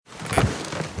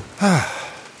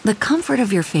The comfort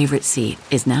of your favorite seat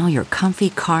is now your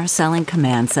comfy car selling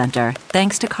command center,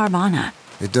 thanks to Carvana.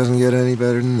 It doesn't get any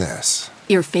better than this.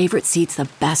 Your favorite seat's the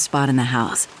best spot in the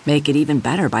house. Make it even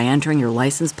better by entering your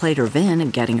license plate or VIN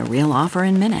and getting a real offer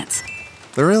in minutes.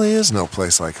 There really is no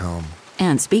place like home.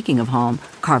 And speaking of home,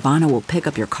 Carvana will pick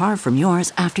up your car from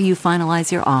yours after you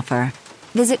finalize your offer.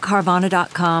 Visit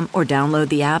Carvana.com or download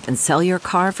the app and sell your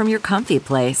car from your comfy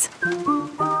place.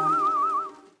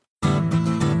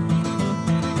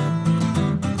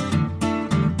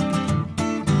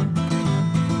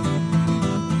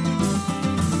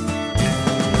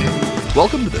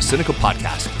 Welcome to the Cynical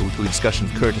Podcast, a weekly discussion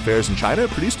of current affairs in China,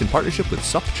 produced in partnership with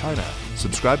SupChina.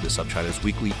 Subscribe to SupChina's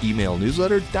weekly email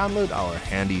newsletter, download our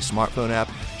handy smartphone app,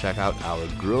 check out our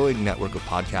growing network of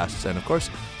podcasts, and of course,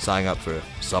 sign up for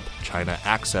SupChina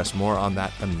Access. More on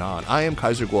that anon. I am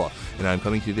Kaiser Guo, and I'm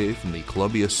coming today from the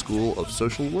Columbia School of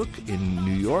Social Work in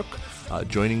New York.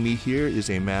 Joining me here is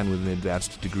a man with an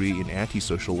advanced degree in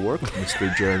antisocial work,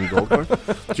 Mr. Jeremy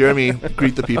Goldkorn. Jeremy,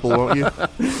 greet the people, won't you?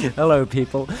 Hello,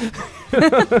 people.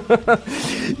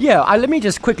 Let me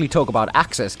just quickly talk about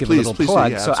Access, give a little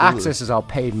plug. So Access is our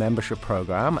paid membership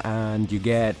program, and you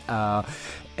get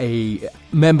a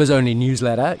members-only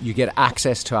newsletter. You get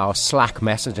access to our Slack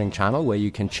messaging channel where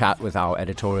you can chat with our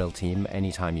editorial team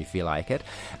anytime you feel like it.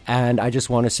 And I just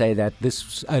want to say that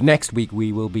this next week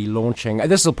we will be launching,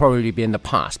 this will probably be in the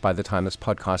past by the time this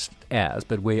podcast airs,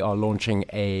 but we are launching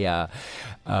a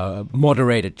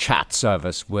moderated chat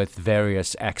service with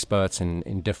various experts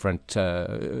in different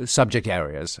subject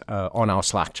areas on our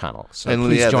Slack channel. So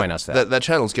please join us there. That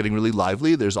channel is getting really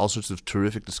lively. There's all sorts of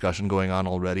terrific discussion going on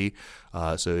already.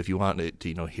 So if you want to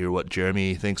hear what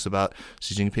Jeremy thinks about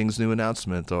Xi Jinping's new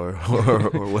announcement or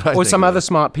what I or some other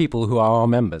smart people who are our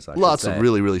members, Lots of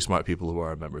really, really smart people who are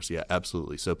our members. Yeah,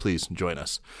 absolutely. So please join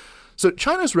us. So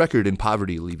China's record in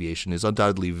poverty alleviation is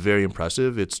undoubtedly very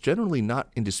impressive. It's generally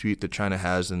not in dispute that China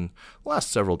has, in the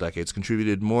last several decades,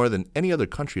 contributed more than any other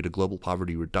country to global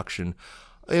poverty reduction.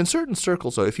 In certain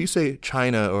circles, so if you say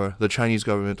China or the Chinese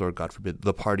government or, God forbid,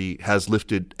 the party has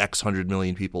lifted X 100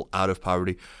 million people out of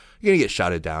poverty, you're going to get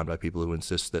shouted down by people who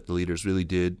insist that the leaders really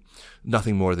did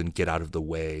nothing more than get out of the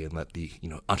way and let the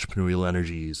entrepreneurial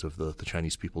energies of the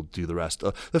Chinese people do the rest.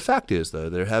 The fact is, though,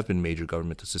 there have been major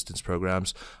government assistance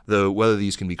programs, though whether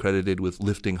these can be credited with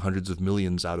lifting hundreds of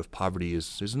millions out of poverty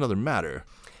is another matter.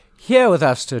 Here with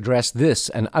us to address this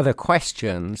and other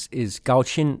questions is Gao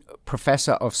Qin,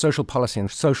 Professor of Social Policy and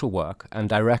Social Work and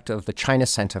Director of the China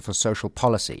Center for Social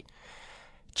Policy.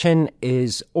 Qin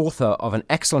is author of an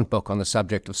excellent book on the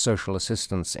subject of social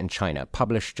assistance in China,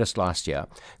 published just last year,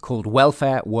 called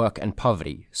Welfare, Work and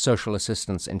Poverty, Social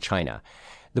Assistance in China.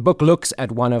 The book looks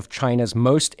at one of China's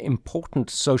most important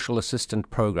social assistance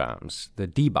programs, the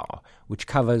Dibao, which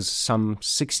covers some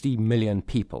 60 million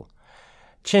people.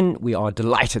 Qin, we are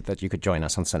delighted that you could join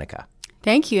us on Sinica.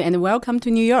 Thank you, and welcome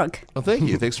to New York. Well, thank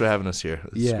you. Thanks for having us here.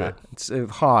 Great. It's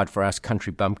hard for us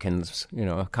country bumpkins.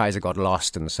 Kaiser got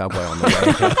lost in the subway on the way.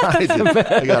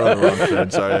 I got on the wrong train.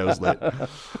 Sorry, I was late.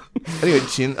 Anyway,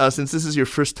 Qin, since this is your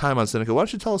first time on Sinica, why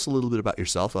don't you tell us a little bit about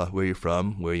yourself, where you're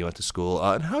from, where you went to school,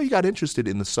 and how you got interested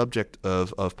in the subject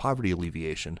of poverty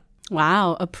alleviation?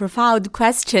 Wow, a profound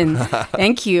question.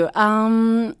 Thank you.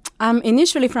 I'm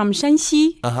initially from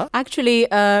Shanxi, actually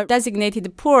a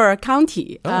designated poor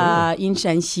county in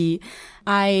Shanxi.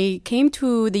 I came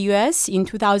to the U.S. in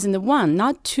 2001,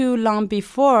 not too long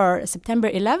before September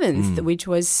 11th, which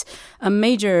was a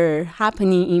major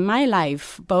happening in my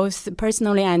life, both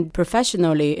personally and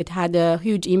professionally. It had a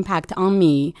huge impact on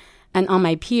me and on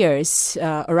my peers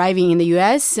arriving in the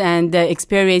U.S. and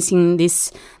experiencing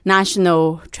this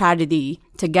national tragedy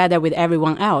together with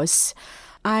everyone else.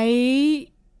 I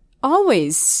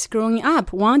always, growing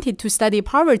up, wanted to study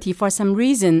poverty for some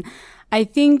reason. I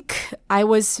think I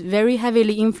was very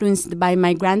heavily influenced by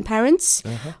my grandparents,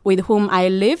 with whom I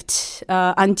lived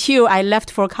until I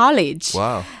left for college.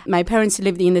 Wow. My parents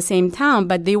lived in the same town,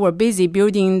 but they were busy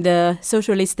building the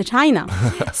socialist China.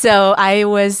 So I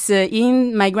was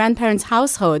in my grandparents'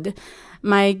 household.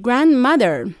 My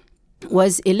grandmother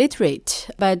was illiterate,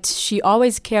 but she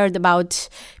always cared about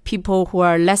people who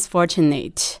are less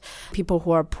fortunate, people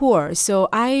who are poor. So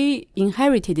I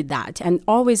inherited that and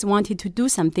always wanted to do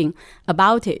something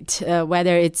about it,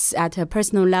 whether it's at a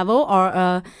personal level or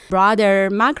a broader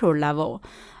macro level.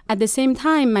 At the same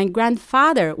time, my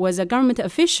grandfather was a government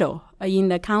official in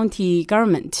the county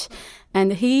government,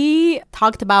 and he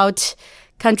talked about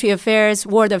country affairs,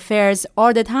 world affairs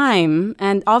all the time,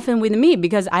 and often with me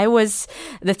because I was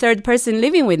the third person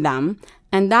living with them.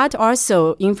 And that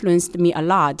also influenced me a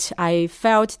lot. I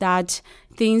felt that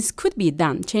things could be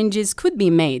done, changes could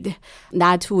be made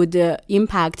that would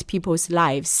impact people's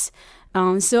lives.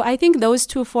 So I think those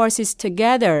two forces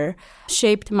together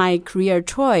shaped my career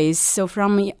choice. So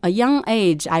from a young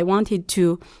age, I wanted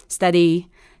to study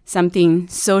something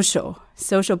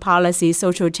social policy,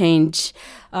 social change,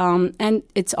 and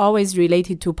it's always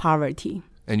related to poverty.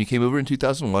 And you came over in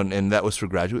 2001, and that was for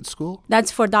graduate school?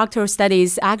 That's for doctoral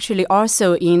studies, actually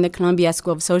also in the Columbia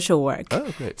School of Social Work.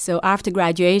 Oh, great. So after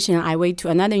graduation, I went to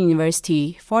another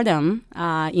university, Fordham,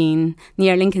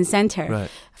 near Lincoln Center.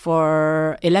 Right.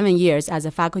 For 11 years as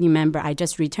a faculty member. I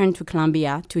just returned to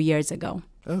Columbia 2 years ago.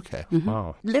 Okay. Mm-hmm.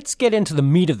 Wow. Let's get into the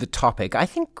meat of the topic. I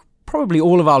think probably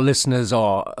all of our listeners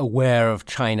are aware of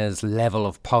China's level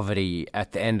of poverty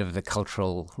at the end of the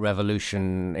Cultural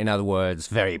Revolution. In other words,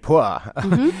 very poor,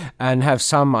 and have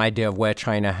some idea of where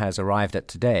China has arrived at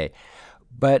today.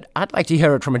 But I'd like to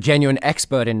hear it from a genuine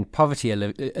expert in poverty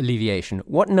alleviation.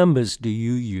 What numbers do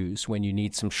you use when you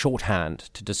need some shorthand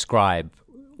to describe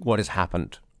what has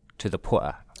happened to the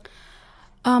poor?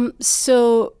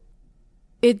 So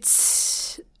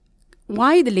it's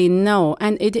widely known,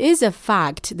 and it is a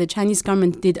fact, the Chinese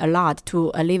government did a lot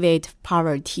to alleviate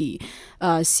poverty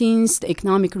since the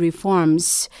economic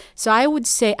reforms. So I would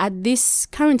say at this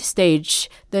current stage,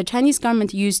 the Chinese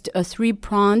government used a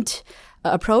three-pronged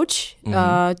approach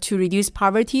to reduce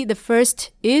poverty. The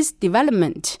first is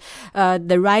development.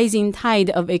 The rising tide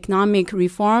of economic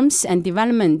reforms and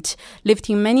development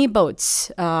lifting many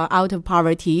boats out of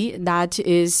poverty. That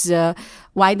is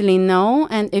widely known.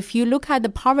 And if you look at the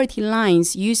poverty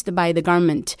lines used by the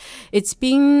government, it's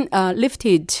been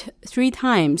lifted 3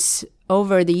 times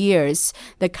over the years.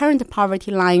 The current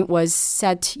poverty line was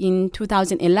set in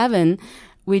 2011,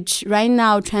 which right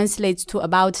now translates to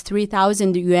about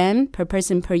 3,000 yuan per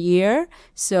person per year,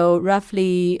 so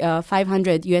roughly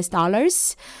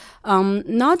 $500.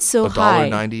 Not so high.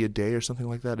 $1.90 a day or something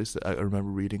like that. I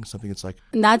remember reading something. It's like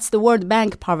that's the World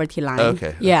Bank poverty line.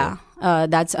 Okay. Yeah,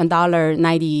 that's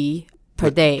 $1.90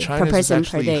 per day, China's per person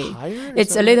per day. Higher?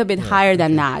 It's a little bit higher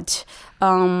than that.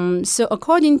 So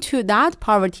according to that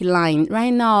poverty line,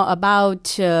 right now about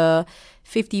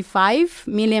 55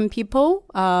 million people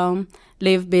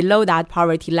live below that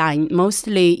poverty line,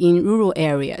 mostly in rural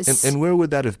areas. And where would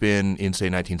that have been in,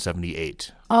 say,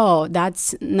 1978? Oh,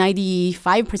 that's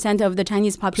 95% of the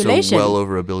Chinese population. So well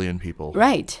over 1 billion people.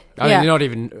 Right.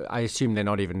 I assume they're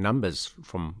not even numbers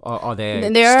from, are there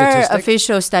There statistics? are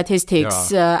official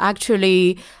statistics. Yeah.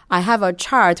 Actually, I have a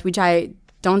chart which I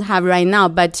don't have right now,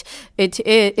 but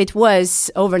it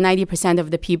was over 90% of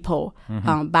the people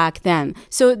back then.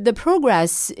 So the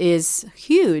progress is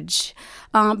huge.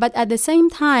 But at the same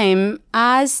time,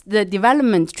 as the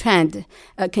development trend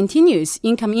continues,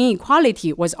 income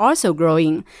inequality was also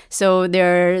growing. So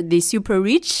there are the super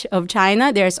rich of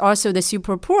China. There's also the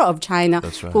super poor of China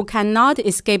who cannot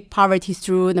escape poverty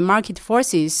through the market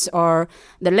forces or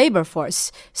the labor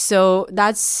force. So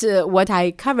that's what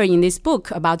I cover in this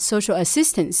book about social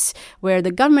assistance, where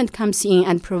the government comes in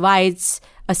and provides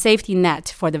a safety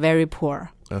net for the very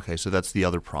poor. Okay, so that's the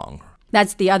other prong.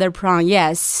 That's the other prong,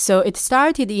 yes. So it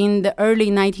started in the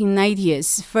early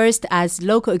 1990s, first as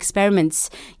local experiments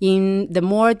in the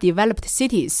more developed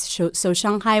cities. So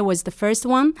Shanghai was the first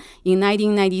one in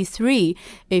 1993.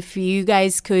 If you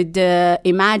guys could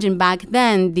imagine back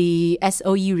then, the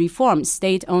SOE reforms,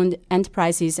 state-owned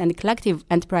enterprises and collective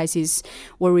enterprises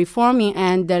were reforming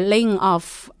and laying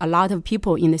off a lot of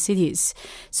people in the cities.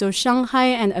 So Shanghai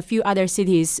and a few other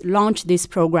cities launched this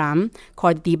program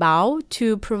called Dibao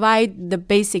to provide the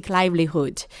basic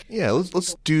livelihood. Yeah,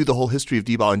 let's do the whole history of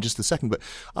Dibao in just a second. But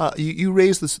you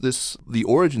raised the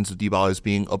origins of Dibao as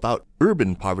being about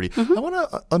urban poverty. I want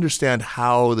to understand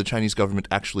how the Chinese government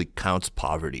actually counts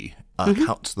poverty,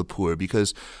 counts the poor.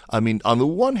 Because, I mean, on the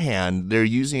one hand, they're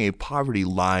using a poverty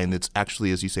line that's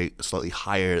actually, as you say, slightly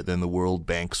higher than the World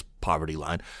Bank's poverty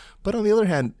line. But on the other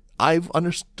hand, I've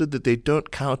understood that they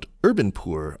don't count urban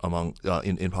poor among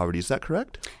in poverty. Is that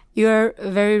correct? You're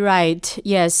very right.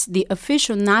 Yes, the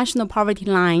official national poverty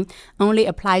line only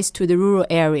applies to the rural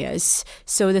areas.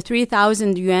 So the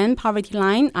 3,000 yuan poverty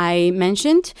line I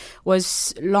mentioned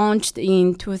was launched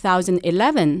in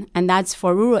 2011, and that's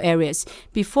for rural areas.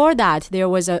 Before that, there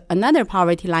was another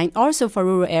poverty line also for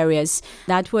rural areas.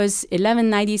 That was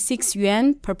 1196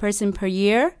 yuan per person per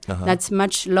year. That's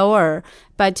much lower.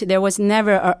 But there was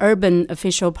never an urban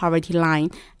official poverty line.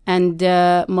 And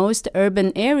most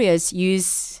urban areas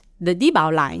use the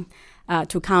Dibao line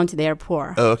to count their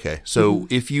poor. Oh, okay. So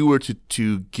if you were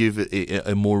to give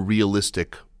a more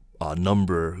realistic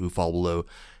number who fall below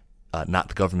not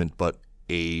the government, but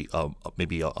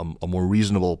maybe a more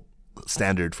reasonable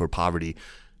standard for poverty,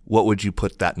 what would you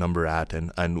put that number at,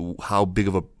 and how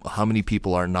many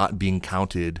people are not being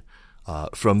counted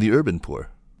from the urban poor?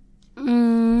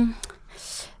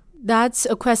 That's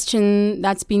a question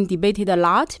that's been debated a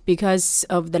lot because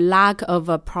of the lack of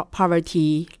a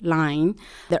poverty line.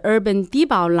 The urban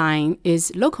Dibao line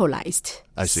is localized.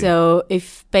 I see. So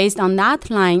if based on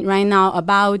that line, right now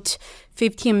about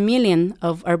 15 million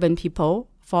of urban people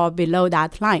fall below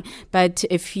that line. But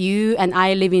if you and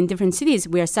I live in different cities,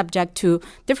 we are subject to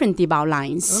different Dibao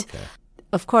lines. Okay.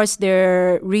 Of course,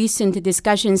 there are recent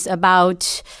discussions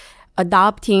about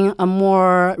adopting a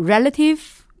more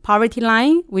relative poverty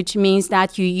line, which means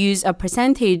that you use a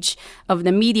percentage of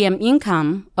the median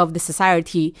income of the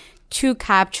society to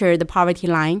capture the poverty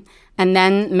line and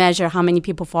then measure how many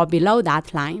people fall below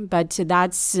that line. But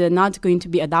that's not going to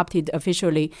be adopted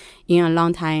officially in a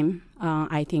long time,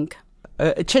 I think.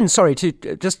 Qin, sorry, to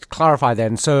just clarify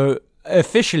then. So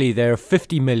officially there are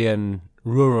 50 million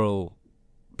rural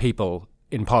people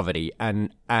in poverty,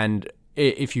 and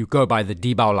if you go by the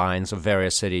Dibao lines of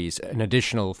various cities, an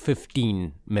additional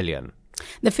 15 million.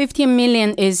 The 15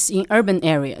 million is in urban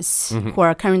areas who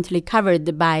are currently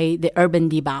covered by the urban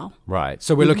Dibao. Right.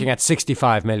 So we're looking at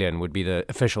 65 million would be the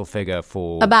official figure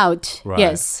for... About, right.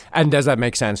 Yes. And does that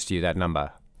make sense to you, that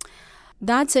number?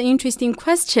 That's an interesting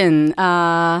question.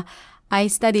 I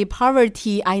study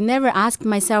poverty. I never asked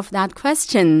myself that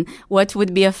question. What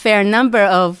would be a fair number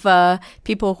of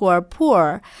people who are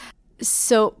poor?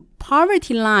 So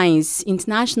poverty lines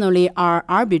internationally are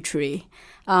arbitrary.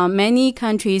 Many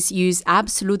countries use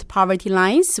absolute poverty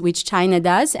lines, which China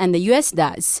does and the US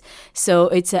does. So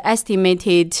it's an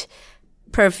estimated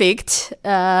perfect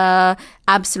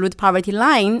absolute poverty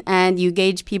line, and you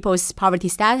gauge people's poverty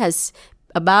status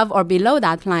above or below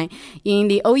that line. In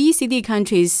the OECD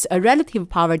countries, a relative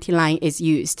poverty line is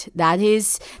used. That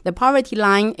is, the poverty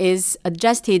line is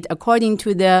adjusted according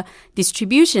to the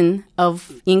distribution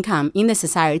of income in the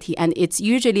society, and it's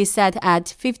usually set at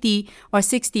 50 or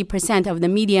 60% of the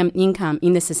median income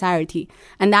in the society.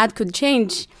 And that could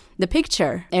change the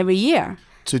picture every year.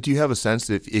 So do you have a sense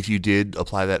that if you did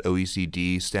apply that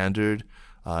OECD standard,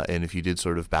 and if you did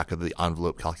sort of back of the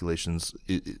envelope calculations,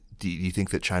 do you think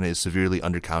that China is severely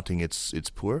undercounting its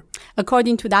poor?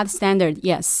 According to that standard,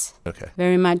 yes. Okay.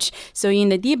 Very much. So in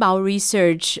the Dibao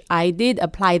research, I did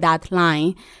apply that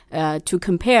line to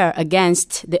compare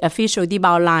against the official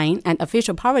Dibao line and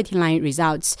official poverty line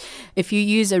results. If you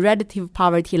use a relative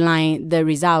poverty line, the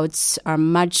results are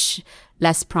much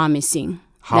less promising.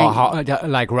 How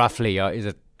like roughly, is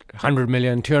it 100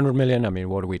 million, 200 million? I mean,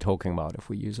 what are we talking about if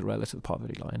we use a relative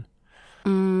poverty line?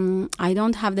 I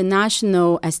don't have the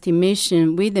national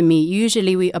estimation with me.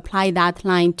 Usually we apply that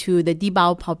line to the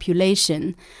Dibao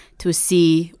population to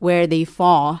see where they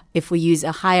fall if we use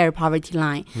a higher poverty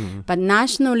line. But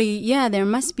nationally, yeah, there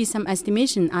must be some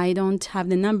estimation. I don't have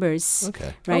the numbers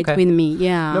with me.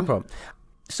 Yeah. No problem.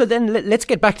 So then let's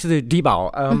get back to the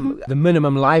Dibao, the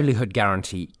minimum livelihood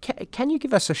guarantee. Can you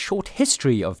give us a short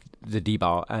history of the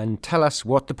Dibao and tell us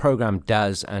what the program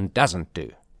does and doesn't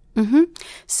do?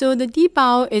 So the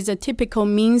Dibao is a typical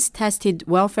means-tested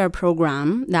welfare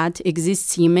program that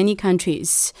exists in many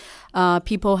countries.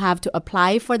 People have to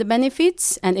apply for the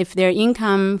benefits, and if their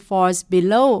income falls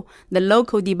below the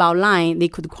local Dibao line, they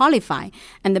could qualify.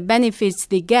 And the benefits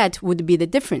they get would be the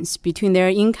difference between their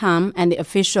income and the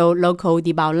official local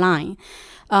Dibao line.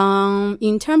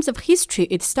 In terms of history,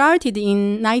 it started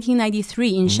in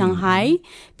 1993 in Shanghai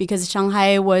because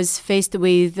Shanghai was faced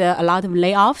with a lot of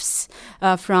layoffs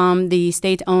from the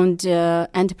state-owned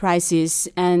enterprises,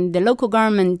 and the local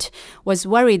government was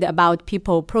worried about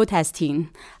people protesting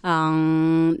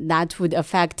that would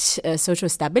affect social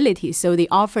stability. So they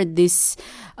offered this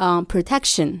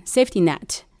protection, safety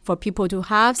net for people to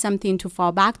have something to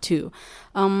fall back to.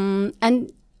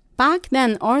 And back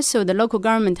then also the local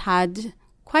government had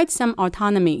quite some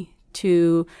autonomy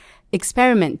to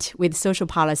experiment with social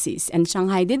policies, and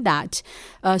Shanghai did that.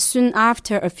 Soon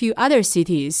after, a few other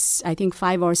cities, I think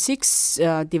 5 or 6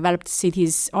 developed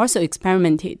cities also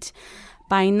experimented.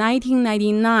 By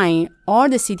 1999, all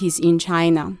the cities in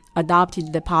China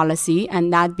adopted the policy,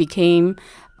 and that became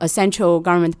a central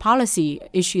government policy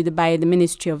issued by the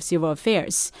Ministry of Civil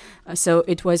Affairs. So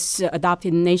it was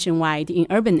adopted nationwide in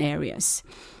urban areas.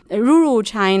 Rural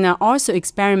China also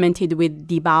experimented with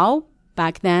Dibao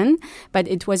back then, but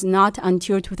it was not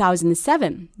until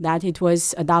 2007 that it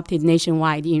was adopted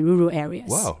nationwide in rural areas.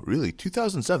 Wow, really?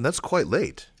 2007? That's quite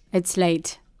late. It's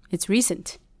late. It's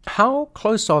recent. How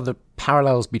close are the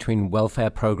parallels between welfare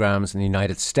programs in the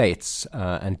United States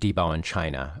and Dibao in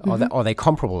China? Are they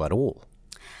comparable at all?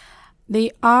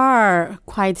 They are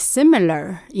quite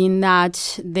similar in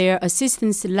that their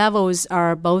assistance levels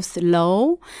are both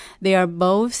low. They are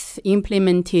both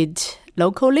implemented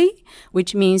locally,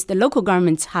 which means the local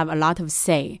governments have a lot of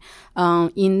say.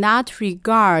 In that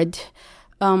regard,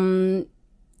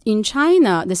 in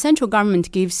China, the central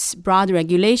government gives broad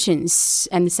regulations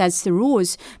and sets the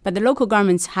rules, but the local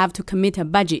governments have to commit a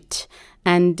budget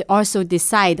and also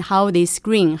decide how they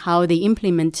screen, how they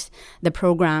implement the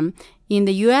program. In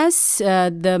the U.S.,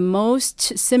 the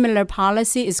most similar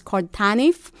policy is called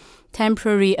TANF,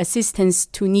 Temporary Assistance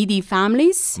to Needy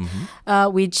Families,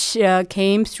 which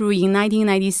came through in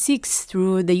 1996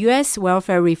 through the U.S.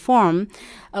 welfare reform,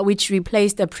 which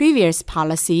replaced the previous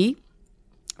policy.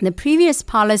 The previous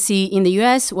policy in the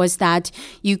U.S. was that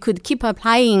you could keep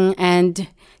applying and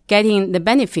getting the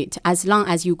benefit as long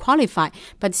as you qualify.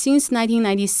 But since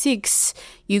 1996,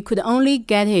 you could only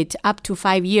get it up to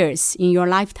 5 years in your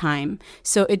lifetime.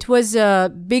 So it was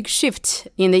a big shift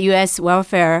in the U.S.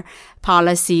 welfare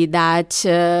policy that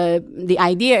the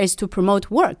idea is to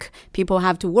promote work. People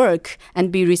have to work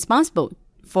and be responsible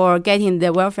for getting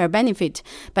the welfare benefit.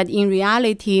 But in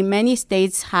reality, many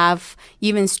states have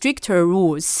even stricter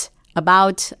rules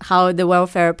about how the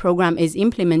welfare program is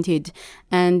implemented.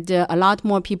 And a lot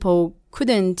more people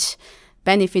couldn't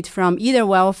benefit from either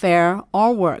welfare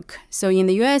or work. So in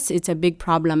the U.S., it's a big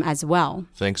problem as well.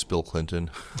 Thanks, Bill Clinton.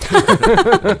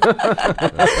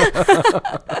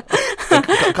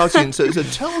 Gao Qin, so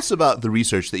tell us about the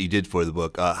research that you did for the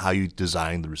book, how you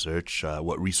designed the research,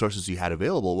 what resources you had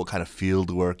available, what kind of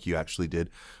field work you actually did,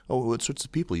 what sorts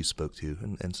of people you spoke to,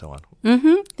 and so on.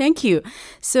 Thank you.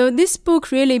 So this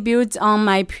book really builds on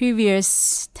my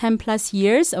previous 10 plus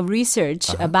years of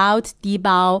research about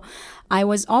Dibao. I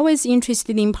was always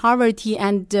interested in poverty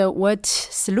and what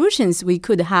solutions we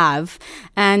could have.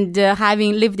 And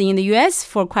having lived in the U.S.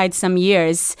 for quite some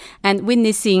years and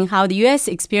witnessing how the U.S.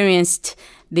 experienced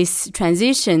this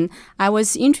transition, I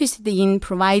was interested in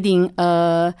providing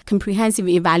a comprehensive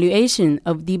evaluation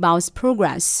of Dibao's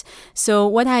progress. So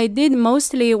what I did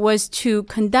mostly was to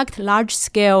conduct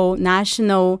large-scale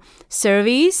national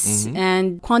surveys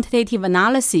and quantitative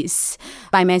analysis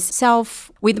by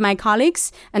myself with my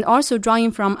colleagues and also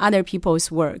drawing from other people's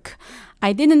work.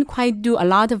 I didn't quite do a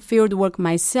lot of field work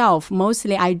myself.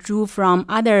 Mostly I drew from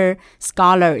other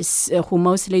scholars who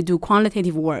mostly do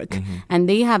quantitative work. And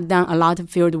they have done a lot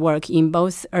of field work in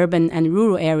both urban and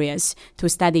rural areas to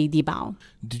study Dibao.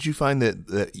 Did you find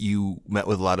that you met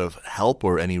with a lot of help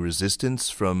or any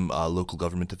resistance from local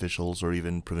government officials or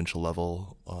even provincial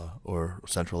level or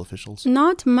central officials?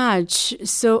 Not much.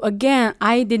 So again,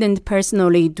 I didn't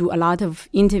personally do a lot of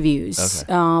interviews.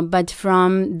 But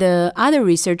from the other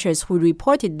researchers who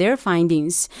reported their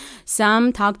findings,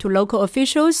 some talked to local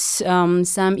officials,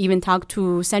 some even talked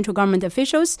to central government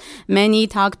officials, many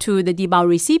talked to the Dibao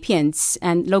recipients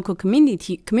and local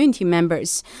community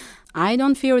members. I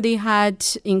don't feel they had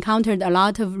encountered a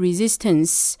lot of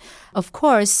resistance. Of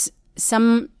course,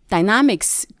 some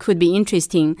dynamics could be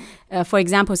interesting. For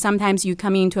example, sometimes you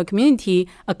come into a community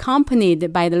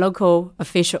accompanied by the local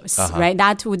officials, right?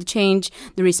 That would change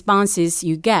the responses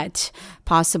you get,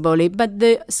 possibly. But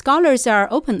the scholars are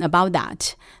open about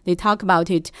that. They talk about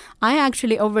it. I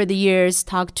actually, over the years,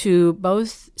 talked to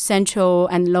both central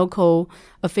and local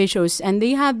officials, and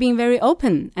they have been very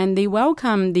open, and they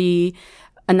welcome the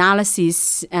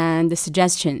analysis and the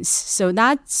suggestions. So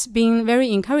that's been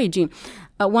very encouraging.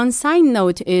 One side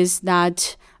note is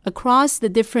that across the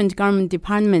different government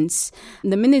departments,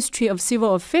 the Ministry of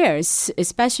Civil Affairs,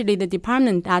 especially the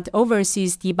department that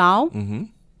oversees Dibao,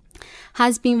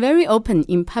 has been very open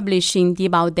in publishing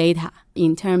Dibao data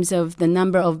in terms of the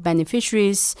number of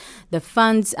beneficiaries, the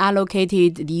funds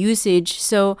allocated, the usage.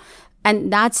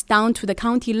 And that's down to the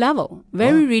county level.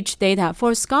 Very rich data.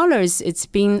 For scholars, it's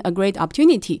been a great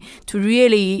opportunity to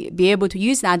really be able to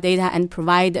use that data and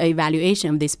provide an evaluation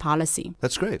of this policy.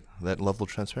 That's great, that level of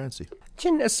transparency.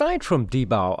 Qin, aside from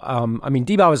Dibao,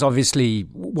 Dibao is obviously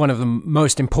one of the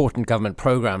most important government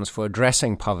programs for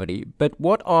addressing poverty, but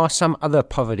what are some other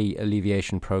poverty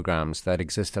alleviation programs that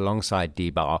exist alongside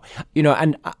Dibao?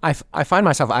 And I find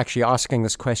myself actually asking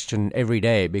this question every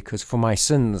day because for my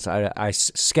sins, I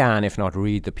scan, if not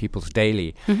read, the People's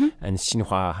Daily and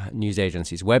Xinhua news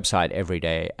agency's website every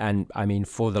day. And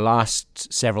for the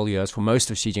last several years, for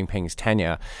most of Xi Jinping's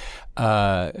tenure,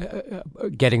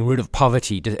 getting rid of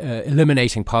poverty,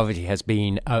 eliminating poverty has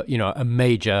been, a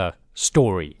major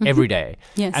story every day.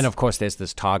 Yes. And of course, there's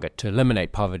this target to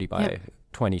eliminate poverty by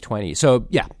 2020. So,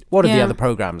 what are the other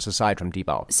programs aside from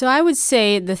Dibao? So I would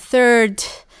say the third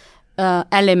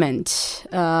element,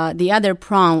 the other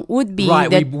prong would be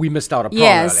we missed out a prong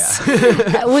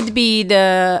earlier. Would be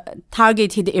the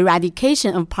targeted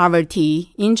eradication of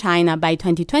poverty in China by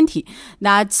 2020.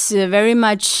 That's very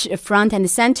much front and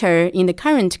center in the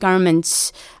current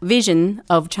government's vision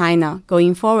of China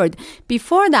going forward.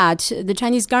 Before that, the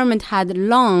Chinese government had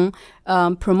long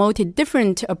promoted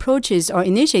different approaches or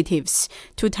initiatives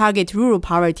to target rural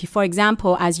poverty. For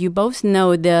example, as you both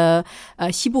know, the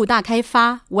西部大开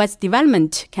发 West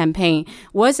Development Campaign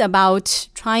was about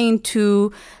trying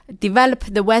to develop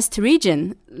the West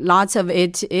region. Lots of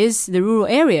it is the rural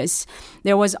areas.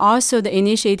 There was also the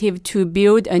initiative to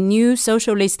build a new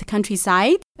socialist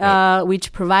countryside,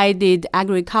 which provided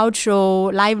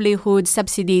agricultural livelihood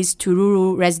subsidies to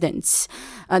rural residents.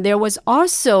 There was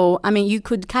also, you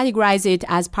could categorize it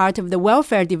as part of the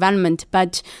welfare development,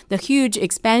 but the huge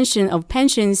expansion of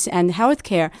pensions and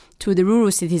healthcare to the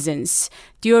rural citizens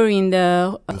during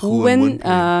the Hu Wen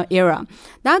era.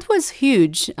 That was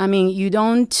huge. You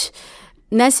don't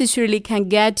necessarily can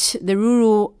get the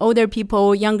rural older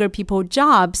people, younger people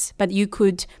jobs, but you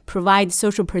could provide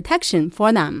social protection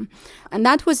for them. And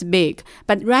that was big.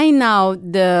 But right now,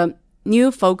 the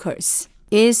new focus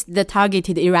is the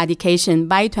targeted eradication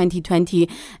by 2020,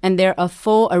 and there are a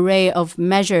full array of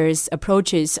measures,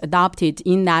 approaches adopted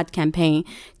in that campaign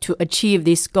to achieve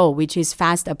this goal, which is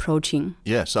fast approaching.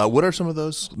 Yes. What are some of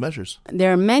those measures?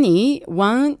 There are many.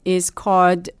 One is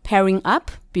called pairing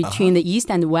up between the East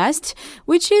and West,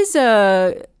 which is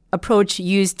a approach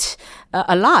used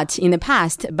a lot in the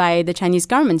past by the Chinese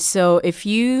government. So if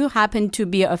you happen to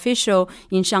be an official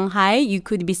in Shanghai, you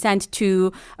could be sent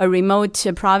to a remote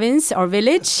province or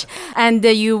village, and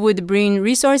you would bring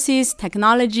resources,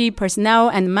 technology, personnel,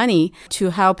 and money to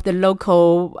help the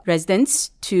local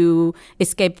residents to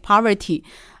escape poverty.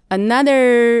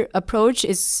 Another approach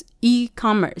is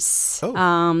e-commerce.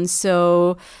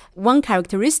 So one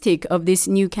characteristic of this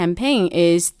new campaign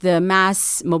is the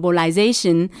mass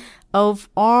mobilization of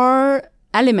all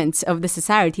elements of the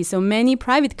society. So many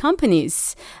private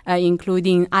companies,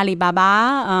 including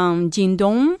Alibaba,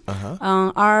 Jingdong,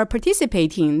 are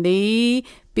participating. They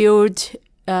build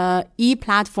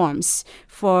e-platforms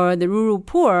for the rural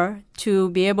poor to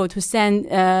be able to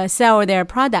sell their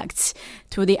products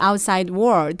to the outside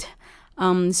world.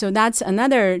 So that's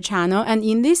another channel. And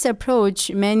in this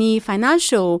approach, many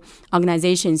financial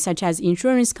organizations such as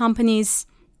insurance companies,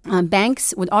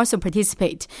 banks would also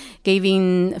participate,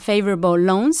 giving favorable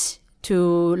loans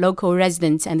to local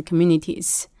residents and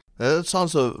communities. That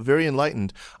sounds very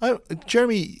enlightened.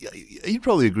 Jeremy, you'd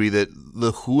probably agree that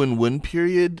the Hu and Wen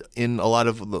period in a lot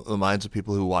of the minds of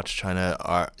people who watch China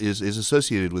is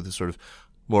associated with this sort of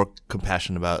more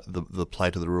compassion about the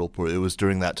plight of the rural poor. It was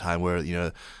during that time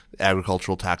where,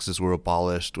 agricultural taxes were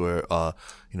abolished or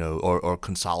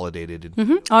consolidated.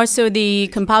 Also, the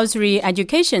compulsory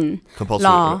education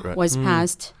law was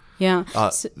passed. Yeah.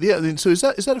 So is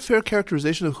that a fair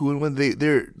characterization of Hu and Wen?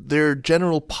 Their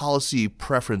general policy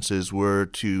preferences were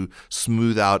to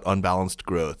smooth out unbalanced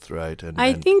growth, right?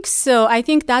 I think so. I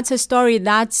think that's a story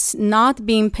that's not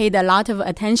being paid a lot of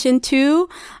attention to.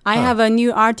 I have a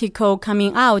new article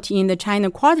coming out in the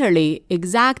China Quarterly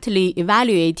exactly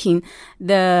evaluating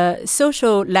the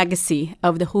social legacy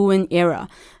of the Hu Wen era.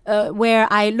 Where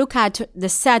I look at the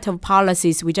set of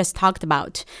policies we just talked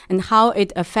about and how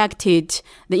it affected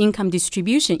the income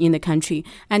distribution in the country.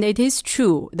 And it is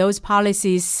true, those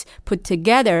policies put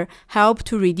together help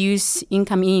to reduce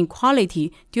income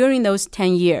inequality during those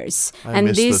 10 years. I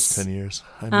missed those 10 years.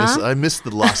 I missed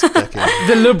the last decade.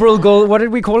 The liberal goal, what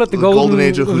did we call it? The golden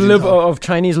age of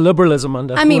Chinese liberalism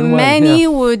under Hu and Wen. Many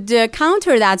would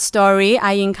counter that story.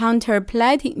 I encounter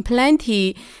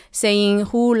plenty saying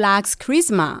who lacks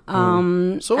charisma.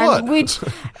 So what?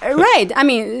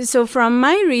 Right. So from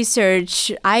my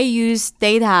research, I use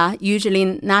data, usually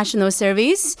national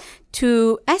surveys,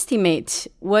 to estimate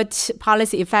what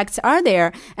policy effects are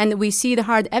there. And we see the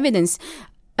hard evidence.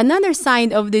 Another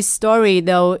side of this story,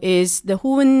 though, is the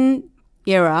Hu Wen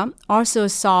era also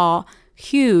saw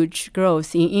huge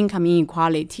growth in income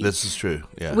inequality. This is true,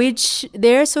 yeah. Which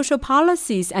their social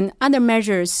policies and other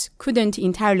measures couldn't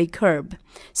entirely curb.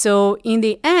 So in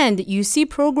the end, you see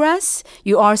progress.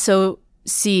 You also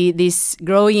see this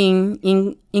growing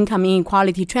income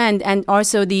inequality trend and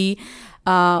also the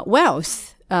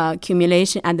wealth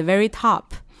accumulation at the very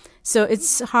top. So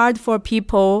it's hard for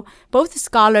people, both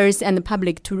scholars and the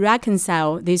public, to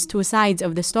reconcile these two sides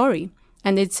of the story.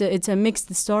 And it's a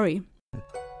mixed story.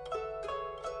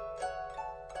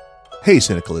 Hey,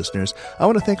 Cynical listeners, I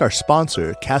want to thank our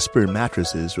sponsor, Casper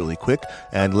Mattresses, really quick,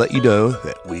 and let you know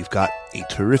that we've got a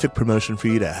terrific promotion for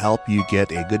you to help you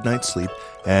get a good night's sleep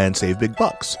and save big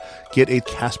bucks. Get a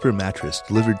Casper mattress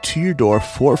delivered to your door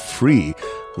for free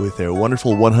with their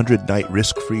wonderful 100-night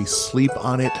risk-free sleep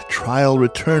on it trial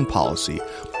return policy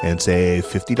and save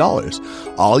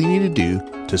 $50. All you need to do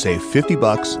to save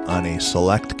 $50 on a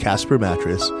select Casper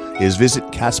mattress is visit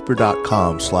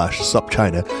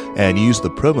casper.com/supchina and use the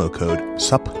promo code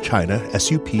SUPCHINA,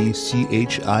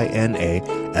 SUPCHINA,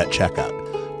 at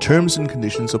checkout. Terms and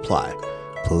conditions apply.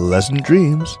 Pleasant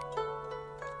dreams.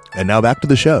 And now back to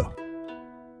the show.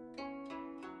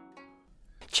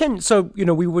 Qin, so,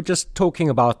 we were just talking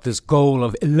about this goal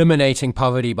of eliminating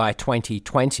poverty by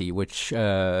 2020, which Xi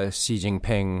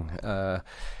Jinping,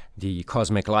 the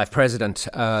Cosmic Life president,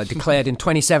 declared in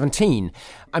 2017.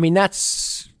 I mean,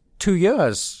 that's 2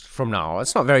 years from now.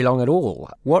 It's not very long at all.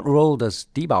 What role does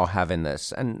Dibao have in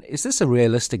this? And is this a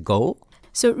realistic goal?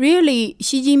 So really,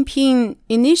 Xi Jinping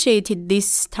initiated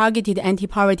this targeted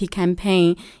anti-poverty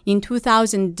campaign in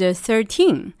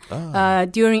 2013,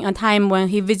 during a time when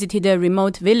he visited a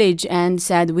remote village and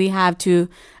said, we have to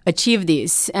achieve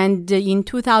this. And in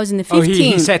 2015... Oh,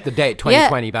 he set the date,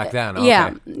 2020, back then.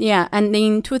 Okay. Yeah. And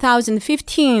in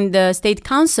 2015, the State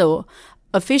Council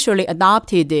officially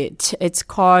adopted it. It's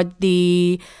called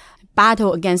the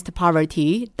Battle Against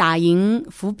Poverty, 打赢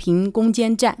扶贫攻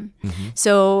坚战.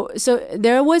 So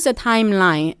there was a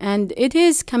timeline, and it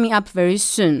is coming up very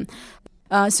soon.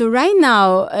 So right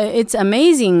now, it's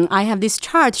amazing. I have this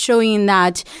chart showing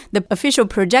that the official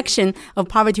projection of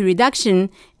poverty reduction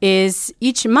is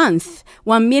each month,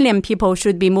 1 million people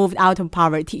should be moved out of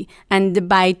poverty. And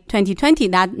by 2020,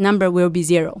 that number will be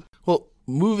 0. Well,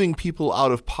 moving people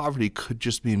out of poverty could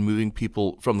just mean moving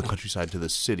people from the countryside to the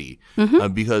city,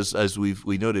 because as we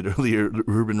noted earlier,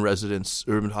 urban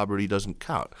poverty doesn't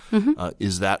count.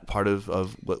 Is that part of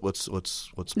what's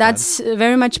That's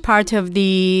very much part of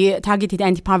the targeted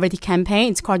anti-poverty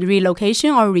campaign. It's called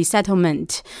relocation or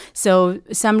resettlement. So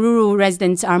some rural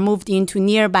residents are moved into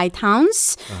nearby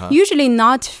towns, usually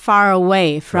not far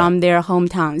away from their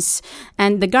hometowns,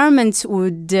 and the government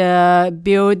would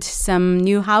build some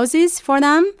new houses for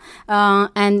them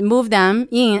and move them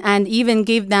in, and even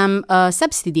give them a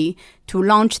subsidy to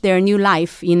launch their new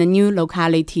life in a new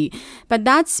locality. But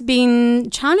that's been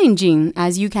challenging,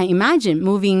 as you can imagine,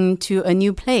 moving to a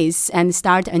new place and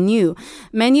start anew.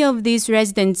 Many of these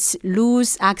residents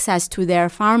lose access to their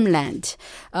farmland,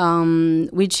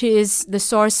 which is the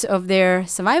source of their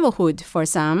survivalhood for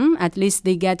some. At least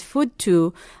they get food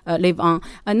to live on.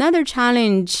 Another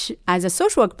challenge as a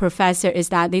social work professor is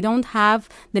that they don't have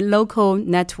the local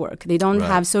network. They don't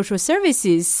have social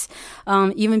services,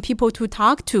 even people to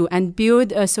talk to and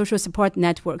build a social support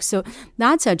network. So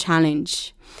that's a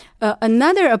challenge.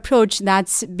 Another approach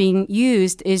that's being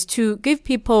used is to give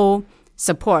people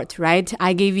support, right?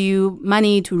 I give you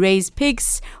money to raise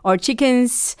pigs or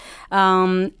chickens,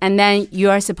 and then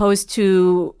you are supposed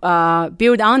to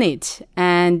build on it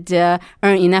and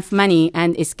earn enough money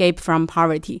and escape from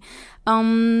poverty.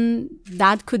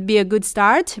 That could be a good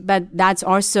start, but that's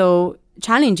also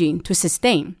challenging to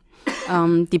sustain.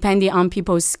 Depending on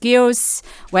people's skills,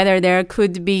 whether there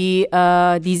could be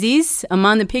a disease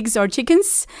among the pigs or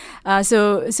chickens.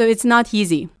 So it's not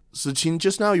easy. So, Qin,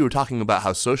 just now you were talking about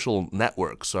how social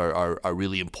networks are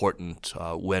really important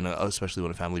especially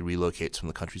when a family relocates from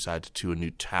the countryside to a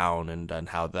new town, and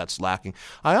how that's lacking.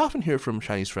 I often hear from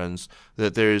Chinese friends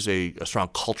that there is a strong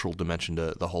cultural dimension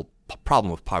to the whole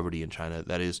problem of poverty in China.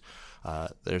 That is,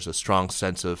 there's a strong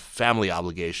sense of family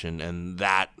obligation, and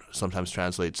that sometimes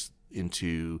translates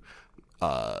into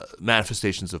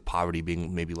manifestations of poverty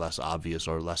being maybe less obvious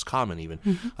or less common even.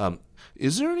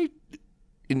 Is there any,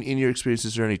 in your experience,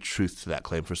 is there any truth to that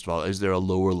claim, first of all? Is there a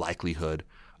lower likelihood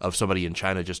of somebody in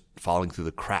China just falling through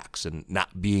the cracks and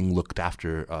not being looked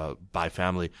after by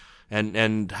family?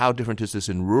 And how different is this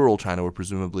in rural China, where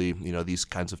presumably these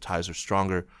kinds of ties are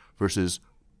stronger, versus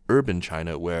urban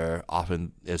China, where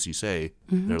often, as you say,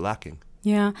 they're lacking?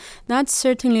 Yeah, that's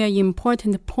certainly an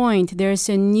important point. There's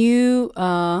a new,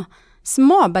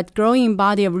 small but growing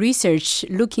body of research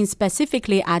looking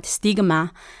specifically at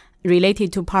stigma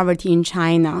related to poverty in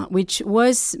China, which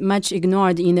was much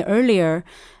ignored in the earlier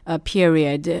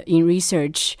period in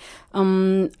research.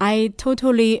 I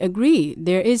totally agree.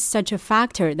 There is such a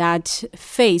factor that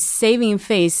saving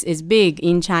face is big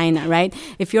in China, right?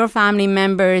 If your family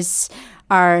members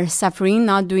are suffering,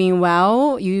 not doing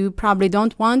well, you probably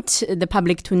don't want the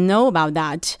public to know about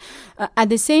that. At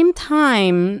the same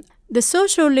time, the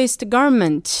socialist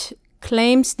government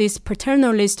claims this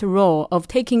paternalist role of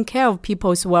taking care of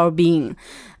people's well-being.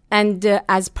 And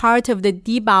as part of the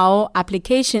Dibao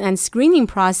application and screening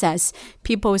process,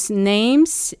 people's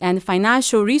names and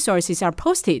financial resources are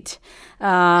posted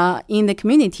in the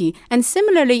community. And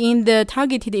similarly, in the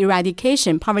targeted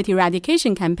poverty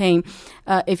eradication campaign,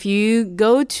 if you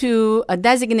go to a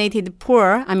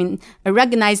a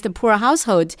recognized poor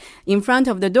household, in front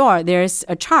of the door, there's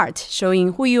a chart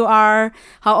showing who you are,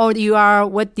 how old you are,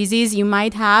 what disease you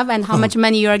might have, and how much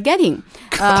money you are getting.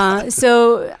 That's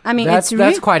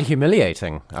quite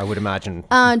humiliating, I would imagine.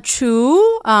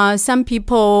 True. Some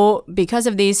people, because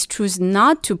of this, choose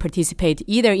not to participate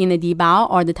either in the Dibao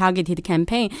or the targeted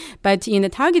campaign. But in the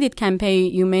targeted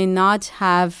campaign, you may not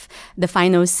have the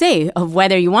final say of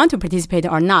whether you want to participate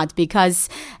or not, because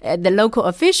the local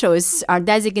officials are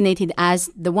designated as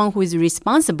the one who is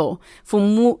responsible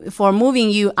for moving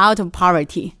you out of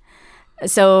poverty.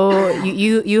 So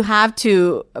you have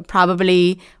to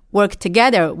probably work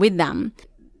together with them.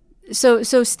 So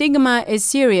stigma is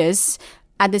serious.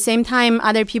 At the same time,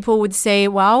 other people would say,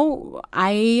 well,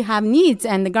 I have needs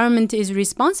and the government is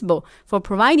responsible for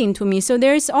providing to me. So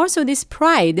there's also this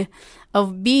pride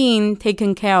of being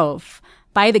taken care of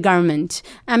by the government.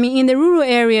 In the rural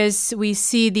areas, we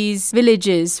see these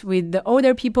villages with the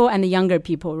older people and the younger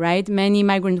people, right? Many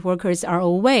migrant workers are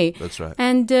away. That's right.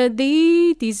 And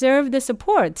they deserve the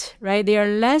support, right? They are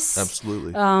less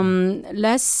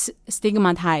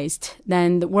stigmatized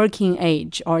than the working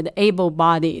age or the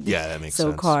able-bodied, that makes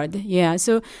so-called. Yeah,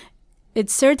 so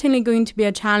it's certainly going to be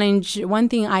a challenge. One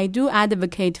thing I do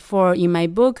advocate for in my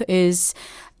book is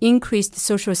increased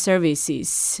social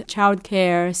services,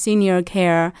 childcare, senior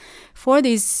care for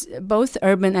these both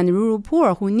urban and rural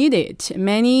poor who need it.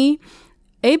 Many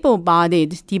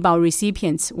able-bodied Dibao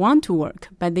recipients want to work,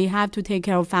 but they have to take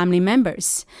care of family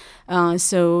members.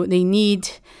 So they need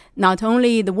not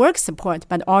only the work support,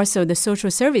 but also the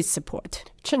social service support.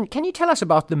 Chen, can you tell us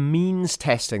about the means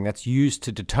testing that's used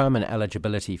to determine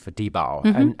eligibility for Dibao,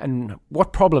 and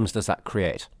what problems does that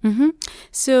create?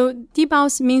 So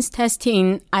Dibao's means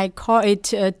testing, I call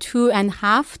it a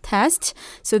 2.5 test.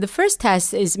 So the first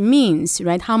test is means,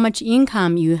 right? How much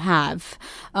income you have.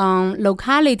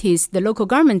 Localities, the local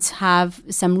governments have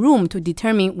some room to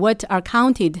determine what are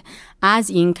counted as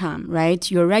income,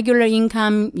 right? Your regular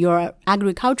income, your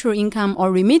agricultural income,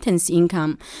 or remittance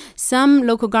income. Some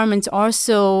local governments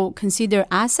also consider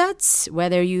assets,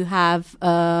 whether you have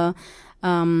a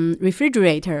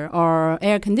refrigerator or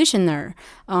air conditioner.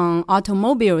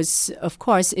 Automobiles, of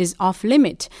course, is off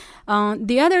limit.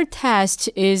 The other test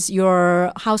is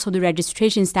your household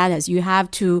registration status. You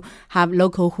have to have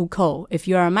local hukou. If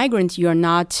you are a migrant, you are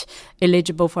not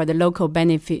eligible for the local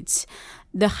benefits.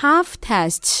 The half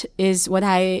test is what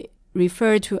I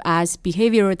refer to as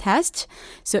behavioral test.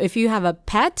 So if you have a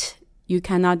pet, you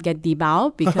cannot get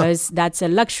Dibao because that's a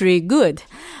luxury good.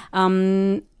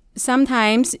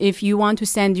 Sometimes if you want to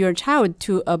send your child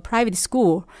to a private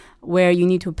school where you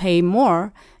need to pay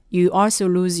more, you also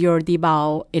lose your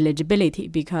Dibao eligibility,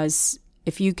 because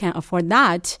if you can afford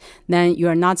that, then you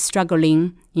are not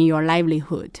struggling in your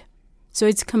livelihood. So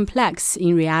it's complex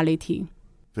in reality.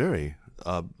 Very.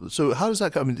 So how does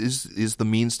that come? Is the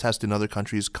means test in other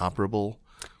countries comparable,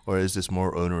 or is this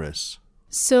more onerous?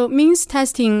 So means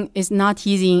testing is not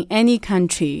easy in any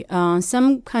country.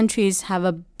 Some countries have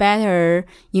a better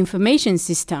information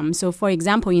system. So for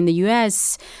example, in the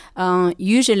US,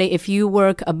 usually if you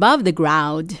work above the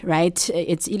ground, right,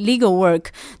 it's illegal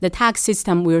work, the tax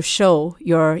system will show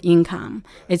your income.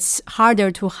 It's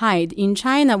harder to hide. In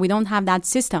China, we don't have that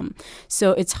system.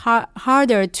 So it's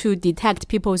harder to detect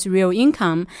people's real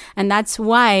income. And that's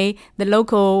why the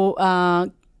local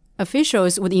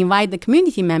officials would invite the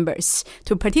community members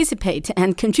to participate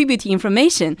and contribute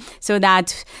information so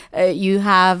that you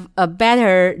have a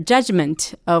better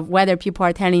judgment of whether people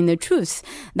are telling the truth.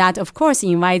 That, of course,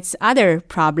 invites other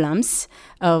problems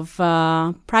of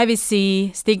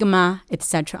privacy, stigma,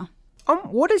 etc.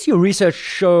 What does your research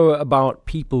show about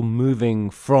people moving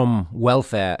from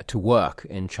welfare to work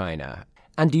in China?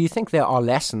 And do you think there are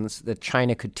lessons that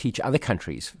China could teach other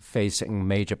countries facing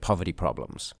major poverty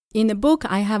problems? In the book,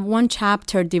 I have one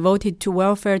chapter devoted to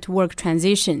welfare to work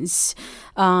transitions.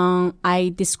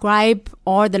 I describe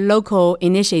all the local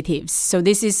initiatives. So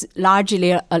this is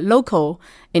largely a local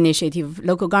initiative.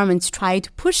 Local governments try to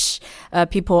push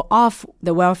people off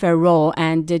the welfare role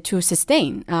and to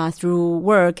sustain through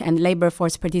work and labor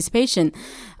force participation.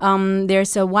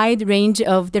 There's a wide range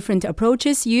of different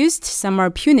approaches used. Some are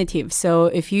punitive. So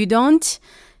if you don't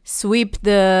sweep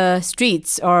the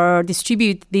streets or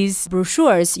distribute these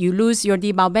brochures, you lose your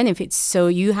dibao benefits. So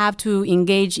you have to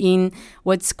engage in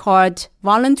what's called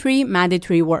voluntary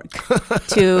mandatory work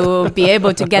to be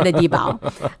able to get a dibao.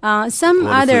 Some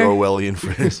other Orwellian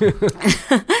phrase.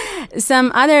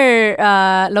 Some other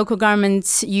local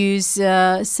governments use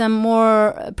some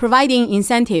more providing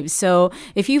incentives. So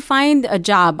if you find a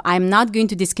job, I'm not going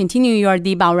to discontinue your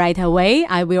dibao right away.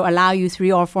 I will allow you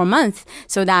 3 or 4 months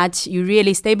so that you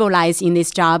really stabilize in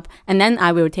this job, and then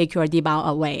I will take your dibao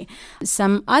away.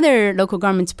 Some other local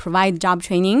governments provide job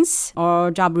trainings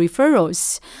or job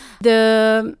referrals.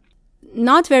 The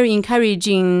not very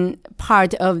encouraging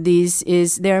part of this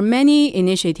is there are many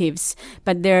initiatives,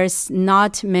 but there's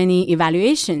not many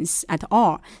evaluations at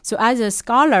all. So as a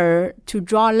scholar, to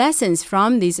draw lessons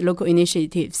from these local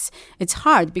initiatives, it's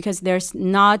hard because there's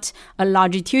not a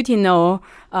longitudinal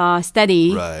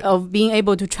study of being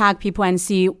able to track people and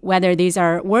see whether these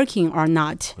are working or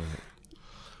not. Right.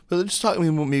 But just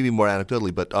talking maybe more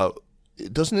anecdotally, but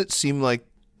doesn't it seem like,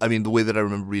 I mean, the way that I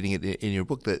remember reading it in your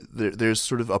book, that there's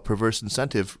sort of a perverse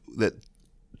incentive that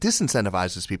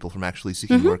disincentivizes people from actually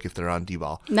seeking work if they're on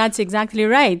dibao. That's exactly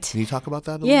right. Can you talk about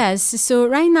that a little? Yes. So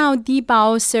right now,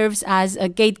 dibao serves as a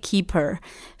gatekeeper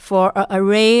for an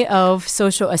array of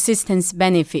social assistance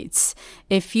benefits.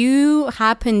 If you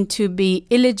happen to be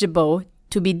eligible,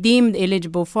 to be deemed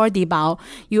eligible for dibao,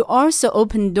 you also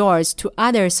open doors to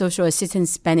other social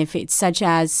assistance benefits such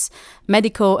as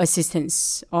medical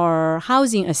assistance or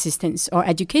housing assistance or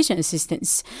education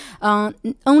assistance.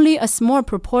 Only a small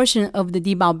proportion of the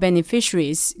dibao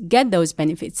beneficiaries get those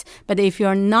benefits. But if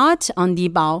you're not on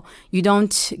dibao, you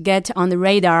don't get on the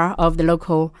radar of the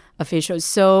local officials.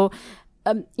 So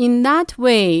in that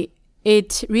way,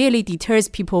 it really deters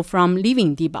people from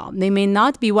leaving dibao. They may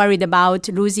not be worried about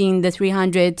losing the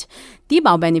 300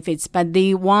 dibao benefits, but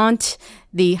they want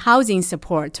the housing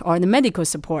support or the medical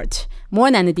support more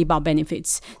than the dibao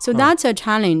benefits. So that's a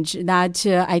challenge that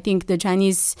I think the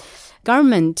Chinese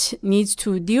government needs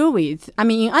to deal with. I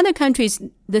mean, in other countries,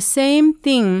 the same